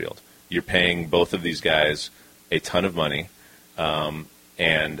center field? You're paying both of these guys a ton of money.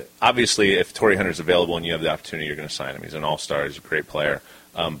 And obviously, if Torrey Hunter's available and you have the opportunity, you're going to sign him. He's an all-star. He's a great player.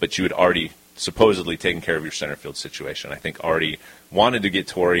 But you had already supposedly taken care of your center field situation. I think Artie wanted to get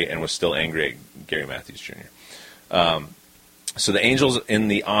Torrey and was still angry at Gary Matthews Jr. So the Angels in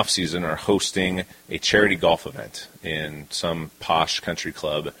the offseason are hosting a charity golf event in some posh country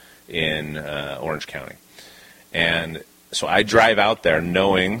club in Orange County. And so I drive out there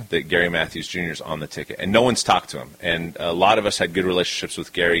knowing that Gary Matthews Jr. is on the ticket, and no one's talked to him. And a lot of us had good relationships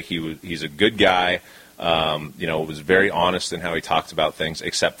with Gary. He's a good guy. Was very honest in how he talked about things,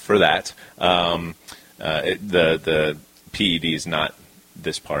 except for that. The PEDs, not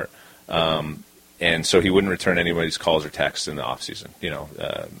this part. And so he wouldn't return anybody's calls or texts in the offseason.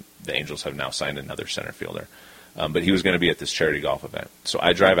 The Angels have now signed another center fielder. But he was going to be at this charity golf event. So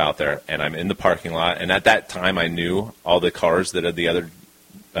I drive out there, and I'm in the parking lot. And at that time, I knew all the cars that the other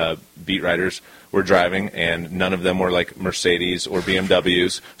beat writers were driving, and none of them were like Mercedes or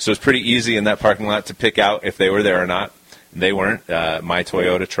BMWs. So it's pretty easy in that parking lot to pick out if they were there or not. They weren't. My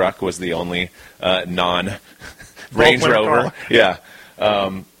Toyota truck was the only non-Range Rover. Yeah.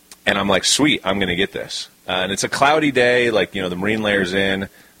 And I'm like, sweet, I'm going to get this. And it's a cloudy day, the marine layer's in.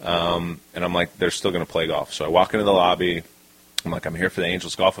 And I'm like, they're still going to play golf. So I walk into the lobby. I'm like, I'm here for the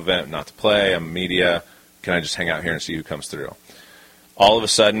Angels golf event, not to play. I'm media. Can I just hang out here and see who comes through? All of a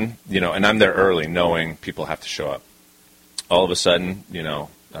sudden, and I'm there early knowing people have to show up. All of a sudden,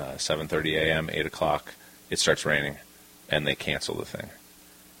 7:30 a.m., 8 o'clock, it starts raining, and they cancel the thing.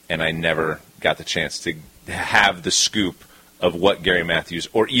 And I never got the chance to have the scoop of what Gary Matthews,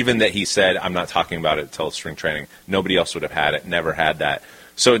 or even that he said, I'm not talking about it until spring training. Nobody else would have had it, never had that.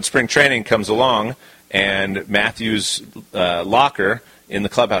 So in spring training comes along, and Matthews' locker in the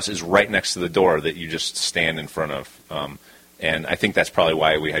clubhouse is right next to the door that you just stand in front of. And I think that's probably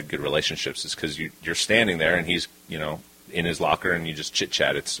why we had good relationships, is because you're standing there, and he's, in his locker, and you just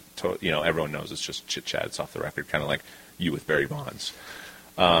chit-chat. It's, everyone knows it's just chit-chat. It's off the record, kind of like you with Barry Bonds.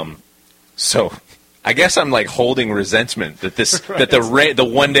 So I guess I'm like holding resentment that this right. that the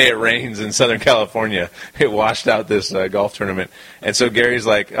one day it rains in Southern California, it washed out this golf tournament. And so Gary's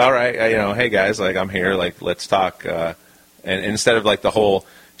like, all right, hey guys, I'm here, let's talk. And instead of the whole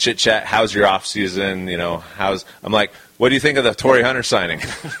chit chat, how's your off season? I'm like, what do you think of the Torrey Hunter signing?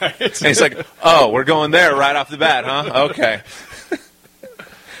 Right. And he's like, oh, we're going there right off the bat, huh? Okay.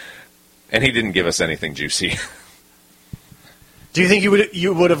 And he didn't give us anything juicy. Do you think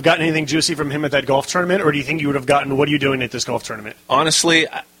you would have gotten anything juicy from him at that golf tournament, or do you think you would have gotten, what are you doing at this golf tournament? Honestly,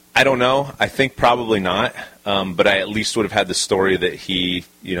 I don't know. I think probably not. But I at least would have had the story that he,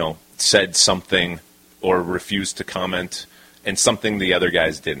 said something or refused to comment, and something the other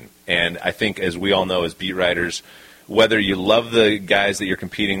guys didn't. And I think, as we all know as beat writers, whether you love the guys that you're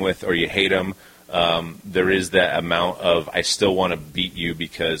competing with or you hate them, there is that amount of, I still want to beat you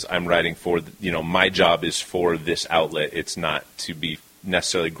because I'm writing for, my job is for this outlet. It's not to be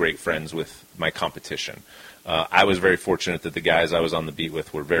necessarily great friends with my competition. I was very fortunate that the guys I was on the beat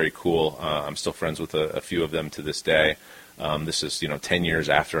with were very cool. I'm still friends with a few of them to this day. This is 10 years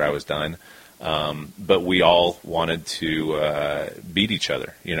after I was done. But we all wanted to beat each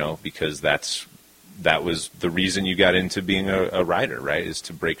other, because that was the reason you got into being a writer, right, is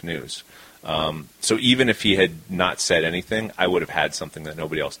to break news. So even if he had not said anything, I would have had something that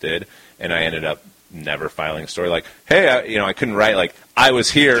nobody else did, and I ended up never filing a story like, hey, I couldn't write, like, I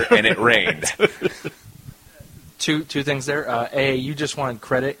was here and it rained. Two things there. A, you just wanted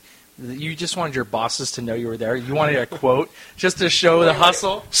credit. You just wanted your bosses to know you were there. You wanted a quote just to show the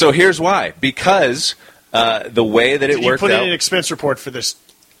hustle. So here's why. Because the way that it worked out... Did you put in an expense report for this?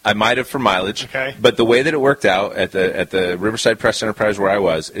 I might have for mileage. Okay. But the way that it worked out at the Riverside Press Enterprise where I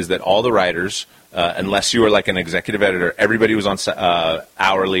was is that all the writers, unless you were like an executive editor, everybody was on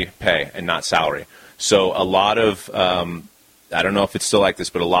hourly pay and not salary. So a lot of... I don't know if it's still like this,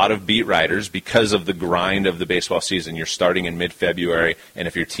 but a lot of beat writers, because of the grind of the baseball season, you're starting in mid-February, and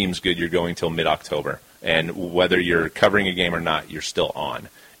if your team's good, you're going till mid-October. And whether you're covering a game or not, you're still on.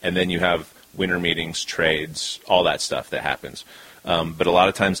 And then you have winter meetings, trades, all that stuff that happens. But a lot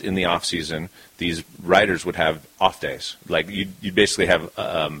of times in the off-season, these writers would have off days. Like, you'd basically have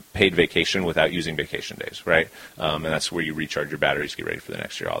paid vacation without using vacation days, right? And that's where you recharge your batteries, get ready for the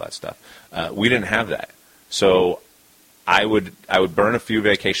next year, all that stuff. We didn't have that. So... I would burn a few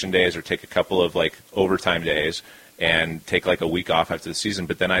vacation days or take a couple of like overtime days and take like a week off after the season.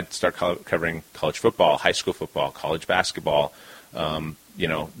 But then I'd start covering college football, high school football, college basketball,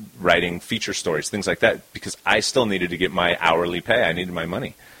 writing feature stories, things like that, because I still needed to get my hourly pay. I needed my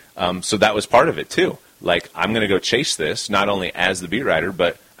money. So that was part of it too. Like, I'm going to go chase this, not only as the beat writer,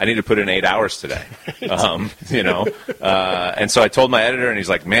 but I need to put in 8 hours today. And so I told my editor, and he's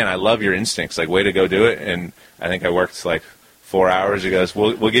like, man, I love your instincts. Like, way to go do it. And I think I worked like 4 hours. He goes,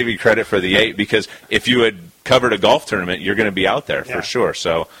 we'll give you credit for the 8, because if you had covered a golf tournament, you're going to be out there for sure.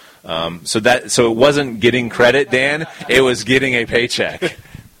 So it wasn't getting credit, Dan. It was getting a paycheck.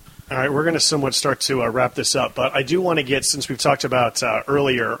 All right, we're going to somewhat start to wrap this up, but I do want to get, since we've talked about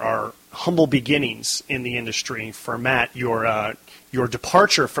earlier our humble beginnings in the industry, for Matt, your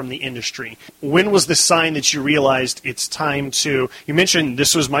departure from the industry. When was the sign that you realized it's time to, you mentioned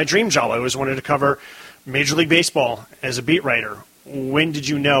this was my dream job. I always wanted to cover Major League Baseball as a beat writer. When did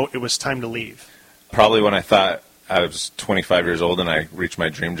you know it was time to leave? Probably when I thought I was 25 years old and I reached my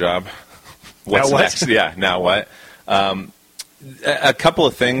dream job. What's next? Yeah, now what? A couple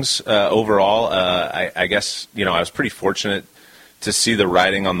of things overall. I guess, I was pretty fortunate to see the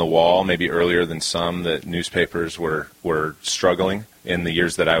writing on the wall maybe earlier than some, that newspapers were struggling in the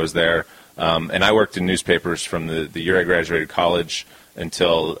years that I was there. And I worked in newspapers from the year I graduated college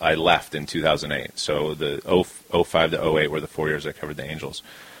until I left in 2008. So the 05 to 08 were the 4 years I covered the Angels.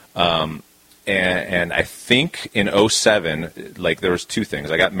 And I think in 07, like, there was two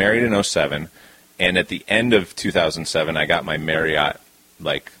things. I got married in 07, and at the end of 2007, I got my Marriott,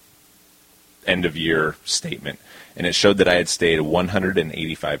 like, end-of-year statement. And it showed that I had stayed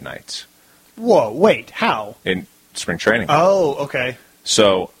 185 nights. Whoa, wait, how? In spring training. Oh, okay.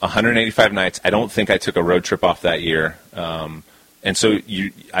 So 185 nights. I don't think I took a road trip off that year. And so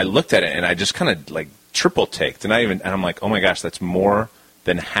I looked at it, and I just kind of, like, triple-taked. And I'm like, oh, my gosh, that's more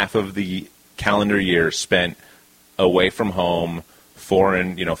than half of the calendar year spent away from home,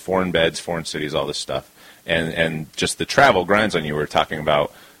 foreign beds, foreign cities, all this stuff. And just the travel grinds on you. We're talking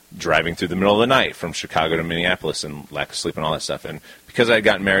about driving through the middle of the night from Chicago to Minneapolis and lack of sleep and all that stuff. And because I had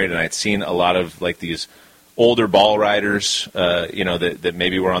gotten married and I'd seen a lot of, like, these older ball riders, that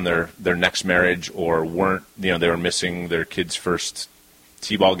maybe were on their next marriage or weren't, they were missing their kid's first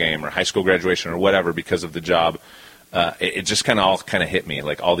T-ball game or high school graduation or whatever because of the job. It just kind of hit me,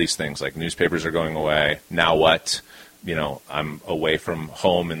 like, all these things, like, newspapers are going away. Now what? I'm away from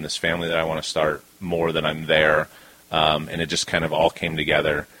home and this family that I want to start more than I'm there. And it just kind of all came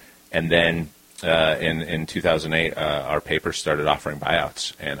together. And then in 2008, our paper started offering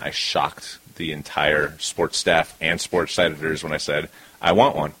buyouts, and I shocked the entire sports staff and sports editors when I said, I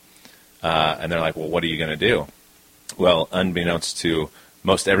want one. And they're like, well, what are you going to do? Well, unbeknownst to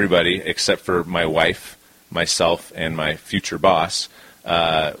most everybody except for my wife, myself, and my future boss,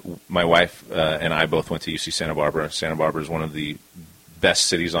 my wife and I both went to UC Santa Barbara. Santa Barbara is one of the best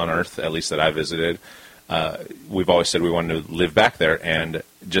cities on earth, at least that I visited. We've always said we wanted to live back there, and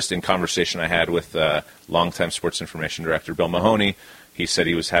just in conversation I had with longtime sports information director Bill Mahoney, he said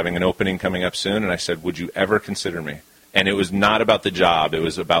he was having an opening coming up soon, and I said, would you ever consider me? And it was not about the job, it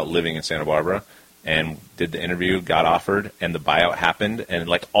was about living in Santa Barbara, and did the interview, got offered, and the buyout happened, and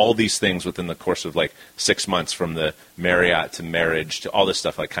like all these things within the course of like 6 months, from the Marriott to marriage to all this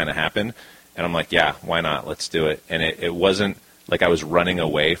stuff, like, kind of happened. And I'm like, yeah, why not? Let's do it. And it wasn't like I was running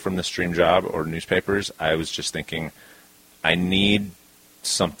away from this dream job or newspapers. I was just thinking, I need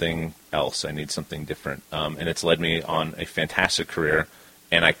something else. I need something different. And it's led me on a fantastic career.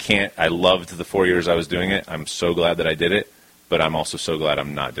 And I loved the 4 years I was doing it. I'm so glad that I did it. But I'm also so glad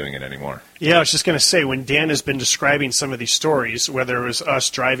I'm not doing it anymore. Yeah, I was just going to say, when Dan has been describing some of these stories, whether it was us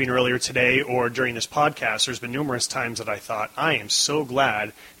driving earlier today or during this podcast, there's been numerous times that I thought, I am so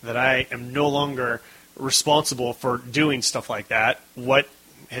glad that I am no longer responsible for doing stuff like that. What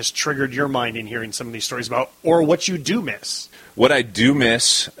has triggered your mind in hearing some of these stories about, or what you do miss? What I do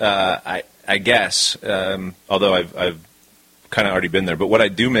miss, I guess, although I've kind of already been there, but what I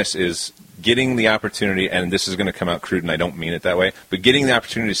do miss is getting the opportunity, and this is going to come out crude and I don't mean it that way, but getting the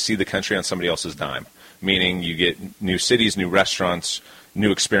opportunity to see the country on somebody else's dime, meaning you get new cities, new restaurants,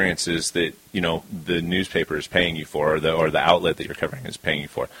 new experiences that, the newspaper is paying you for, or the outlet that you're covering is paying you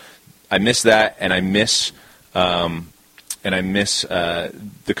for. I miss that, and I miss the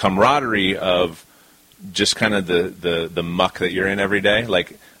camaraderie of just kind of the muck that you're in every day.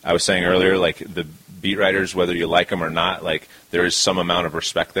 Like I was saying earlier, like the beat writers, whether you like them or not, like there is some amount of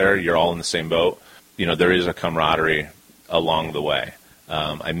respect there. You're all in the same boat. There is a camaraderie along the way.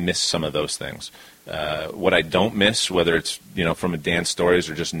 I miss some of those things. What I don't miss, whether it's from Dan's stories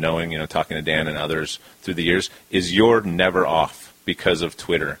or just knowing, talking to Dan and others through the years, is you're never off because of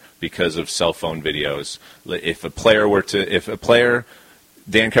Twitter, because of cell phone videos. If a player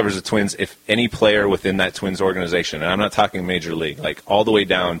Dan covers the Twins, if any player within that Twins organization, and I'm not talking major league, like all the way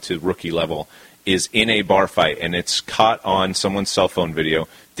down to rookie level, is in a bar fight and it's caught on someone's cell phone video,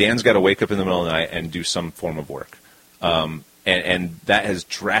 Dan's got to wake up in the middle of the night and do some form of work. And that has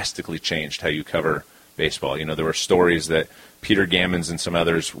drastically changed how you cover baseball. There were stories that Peter Gammons and some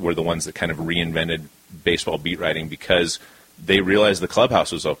others were the ones that kind of reinvented baseball beat writing because they realized the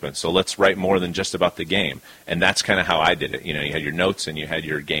clubhouse was open. So let's write more than just about the game. And that's kind of how I did it. You had your notes and you had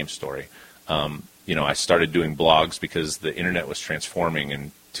your game story. I started doing blogs because the internet was transforming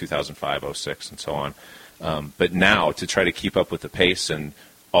in 2005, 06, and so on. But now to try to keep up with the pace and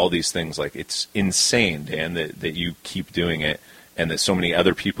all these things, like it's insane, Dan, that you keep doing it and that so many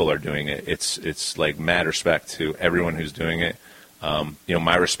other people are doing it. It's like mad respect to everyone who's doing it.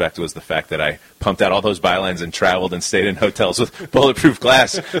 My respect was the fact that I pumped out all those bylines and traveled and stayed in hotels with bulletproof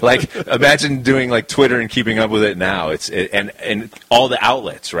glass. Like, imagine doing like Twitter and keeping up with it now. And all the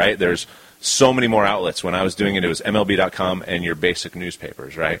outlets, right? There's so many more outlets. When I was doing it, it was MLB.com and your basic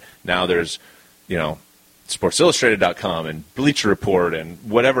newspapers, right? Now there's, SportsIllustrated.com and Bleacher Report and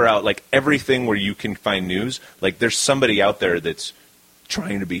whatever out, like everything where you can find news. Like there's somebody out there that's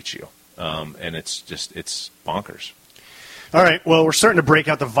trying to beat you, and it's bonkers. All right, well, we're starting to break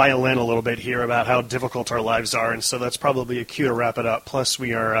out the violin a little bit here about how difficult our lives are, and so that's probably a cue to wrap it up. Plus,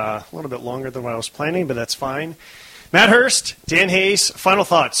 we are a little bit longer than what I was planning, but that's fine. Matt Hurst, Dan Hayes, final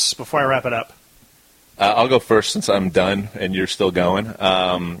thoughts before I wrap it up. I'll go first since I'm done and you're still going.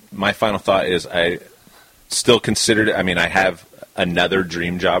 My final thought is I still considered it. I mean, I have another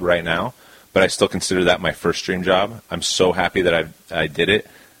dream job right now, but I still consider that my first dream job. I'm so happy that I did it.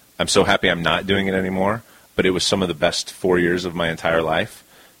 I'm so happy I'm not doing it anymore, but it was some of the best 4 years of my entire life,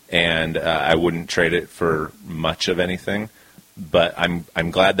 and I wouldn't trade it for much of anything. But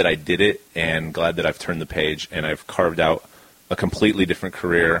I'm glad that I did it and glad that I've turned the page and I've carved out a completely different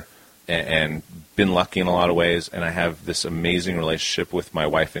career and been lucky in a lot of ways. And I have this amazing relationship with my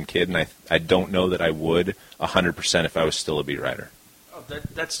wife and kid, and I don't know that I would 100% if I was still a beat writer. Oh,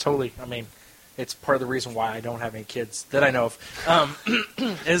 that's totally, it's part of the reason why I don't have any kids that I know of,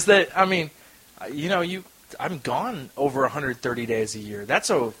 is that, I'm gone over 130 days a year.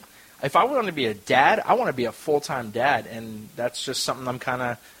 If I want to be a dad, I want to be a full-time dad, and that's just something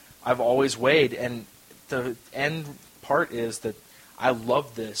I've always weighed. And the end part is that I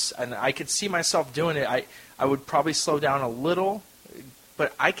love this, and I could see myself doing it. I would probably slow down a little,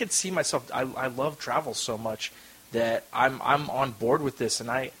 but I could see myself. I love travel so much that I'm on board with this,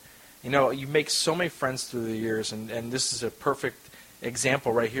 and you make so many friends through the years, and this is a perfect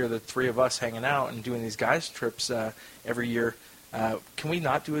example right here. The three of us hanging out and doing these guys trips every year. Can we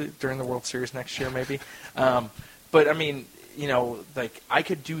not do it during the World Series next year, maybe? But I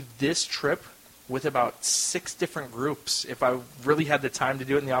could do this trip with about 6 different groups if I really had the time to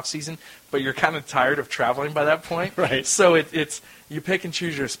do it in the off season. But you're kind of tired of traveling by that point, right? So it's you pick and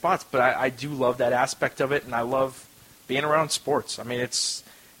choose your spots. But I do love that aspect of it, and I love being around sports. It's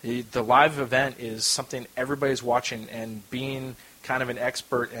the live event is something everybody's watching, and being kind of an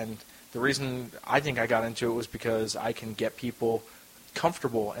expert. And the reason I think I got into it was because I can get people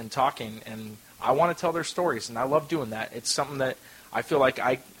comfortable and talking, and I want to tell their stories, and I love doing that. It's something that I feel like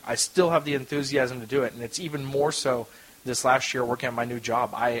I still have the enthusiasm to do it, and it's even more so this last year working on my new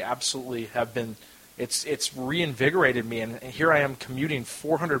job. I absolutely have been. It's reinvigorated me, and here I am commuting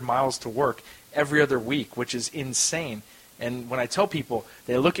 400 miles to work every other week, which is insane. And when I tell people,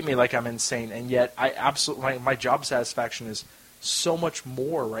 they look at me like I'm insane, and yet I absolutely my job satisfaction is so much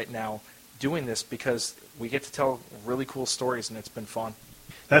more right now doing this because we get to tell really cool stories, and it's been fun.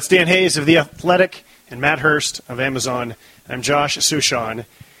 That's Dan Hayes of The Athletic and Matt Hurst of Amazon. I'm Josh Sushan,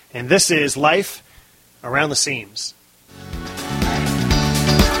 and this is Life Around the Seams.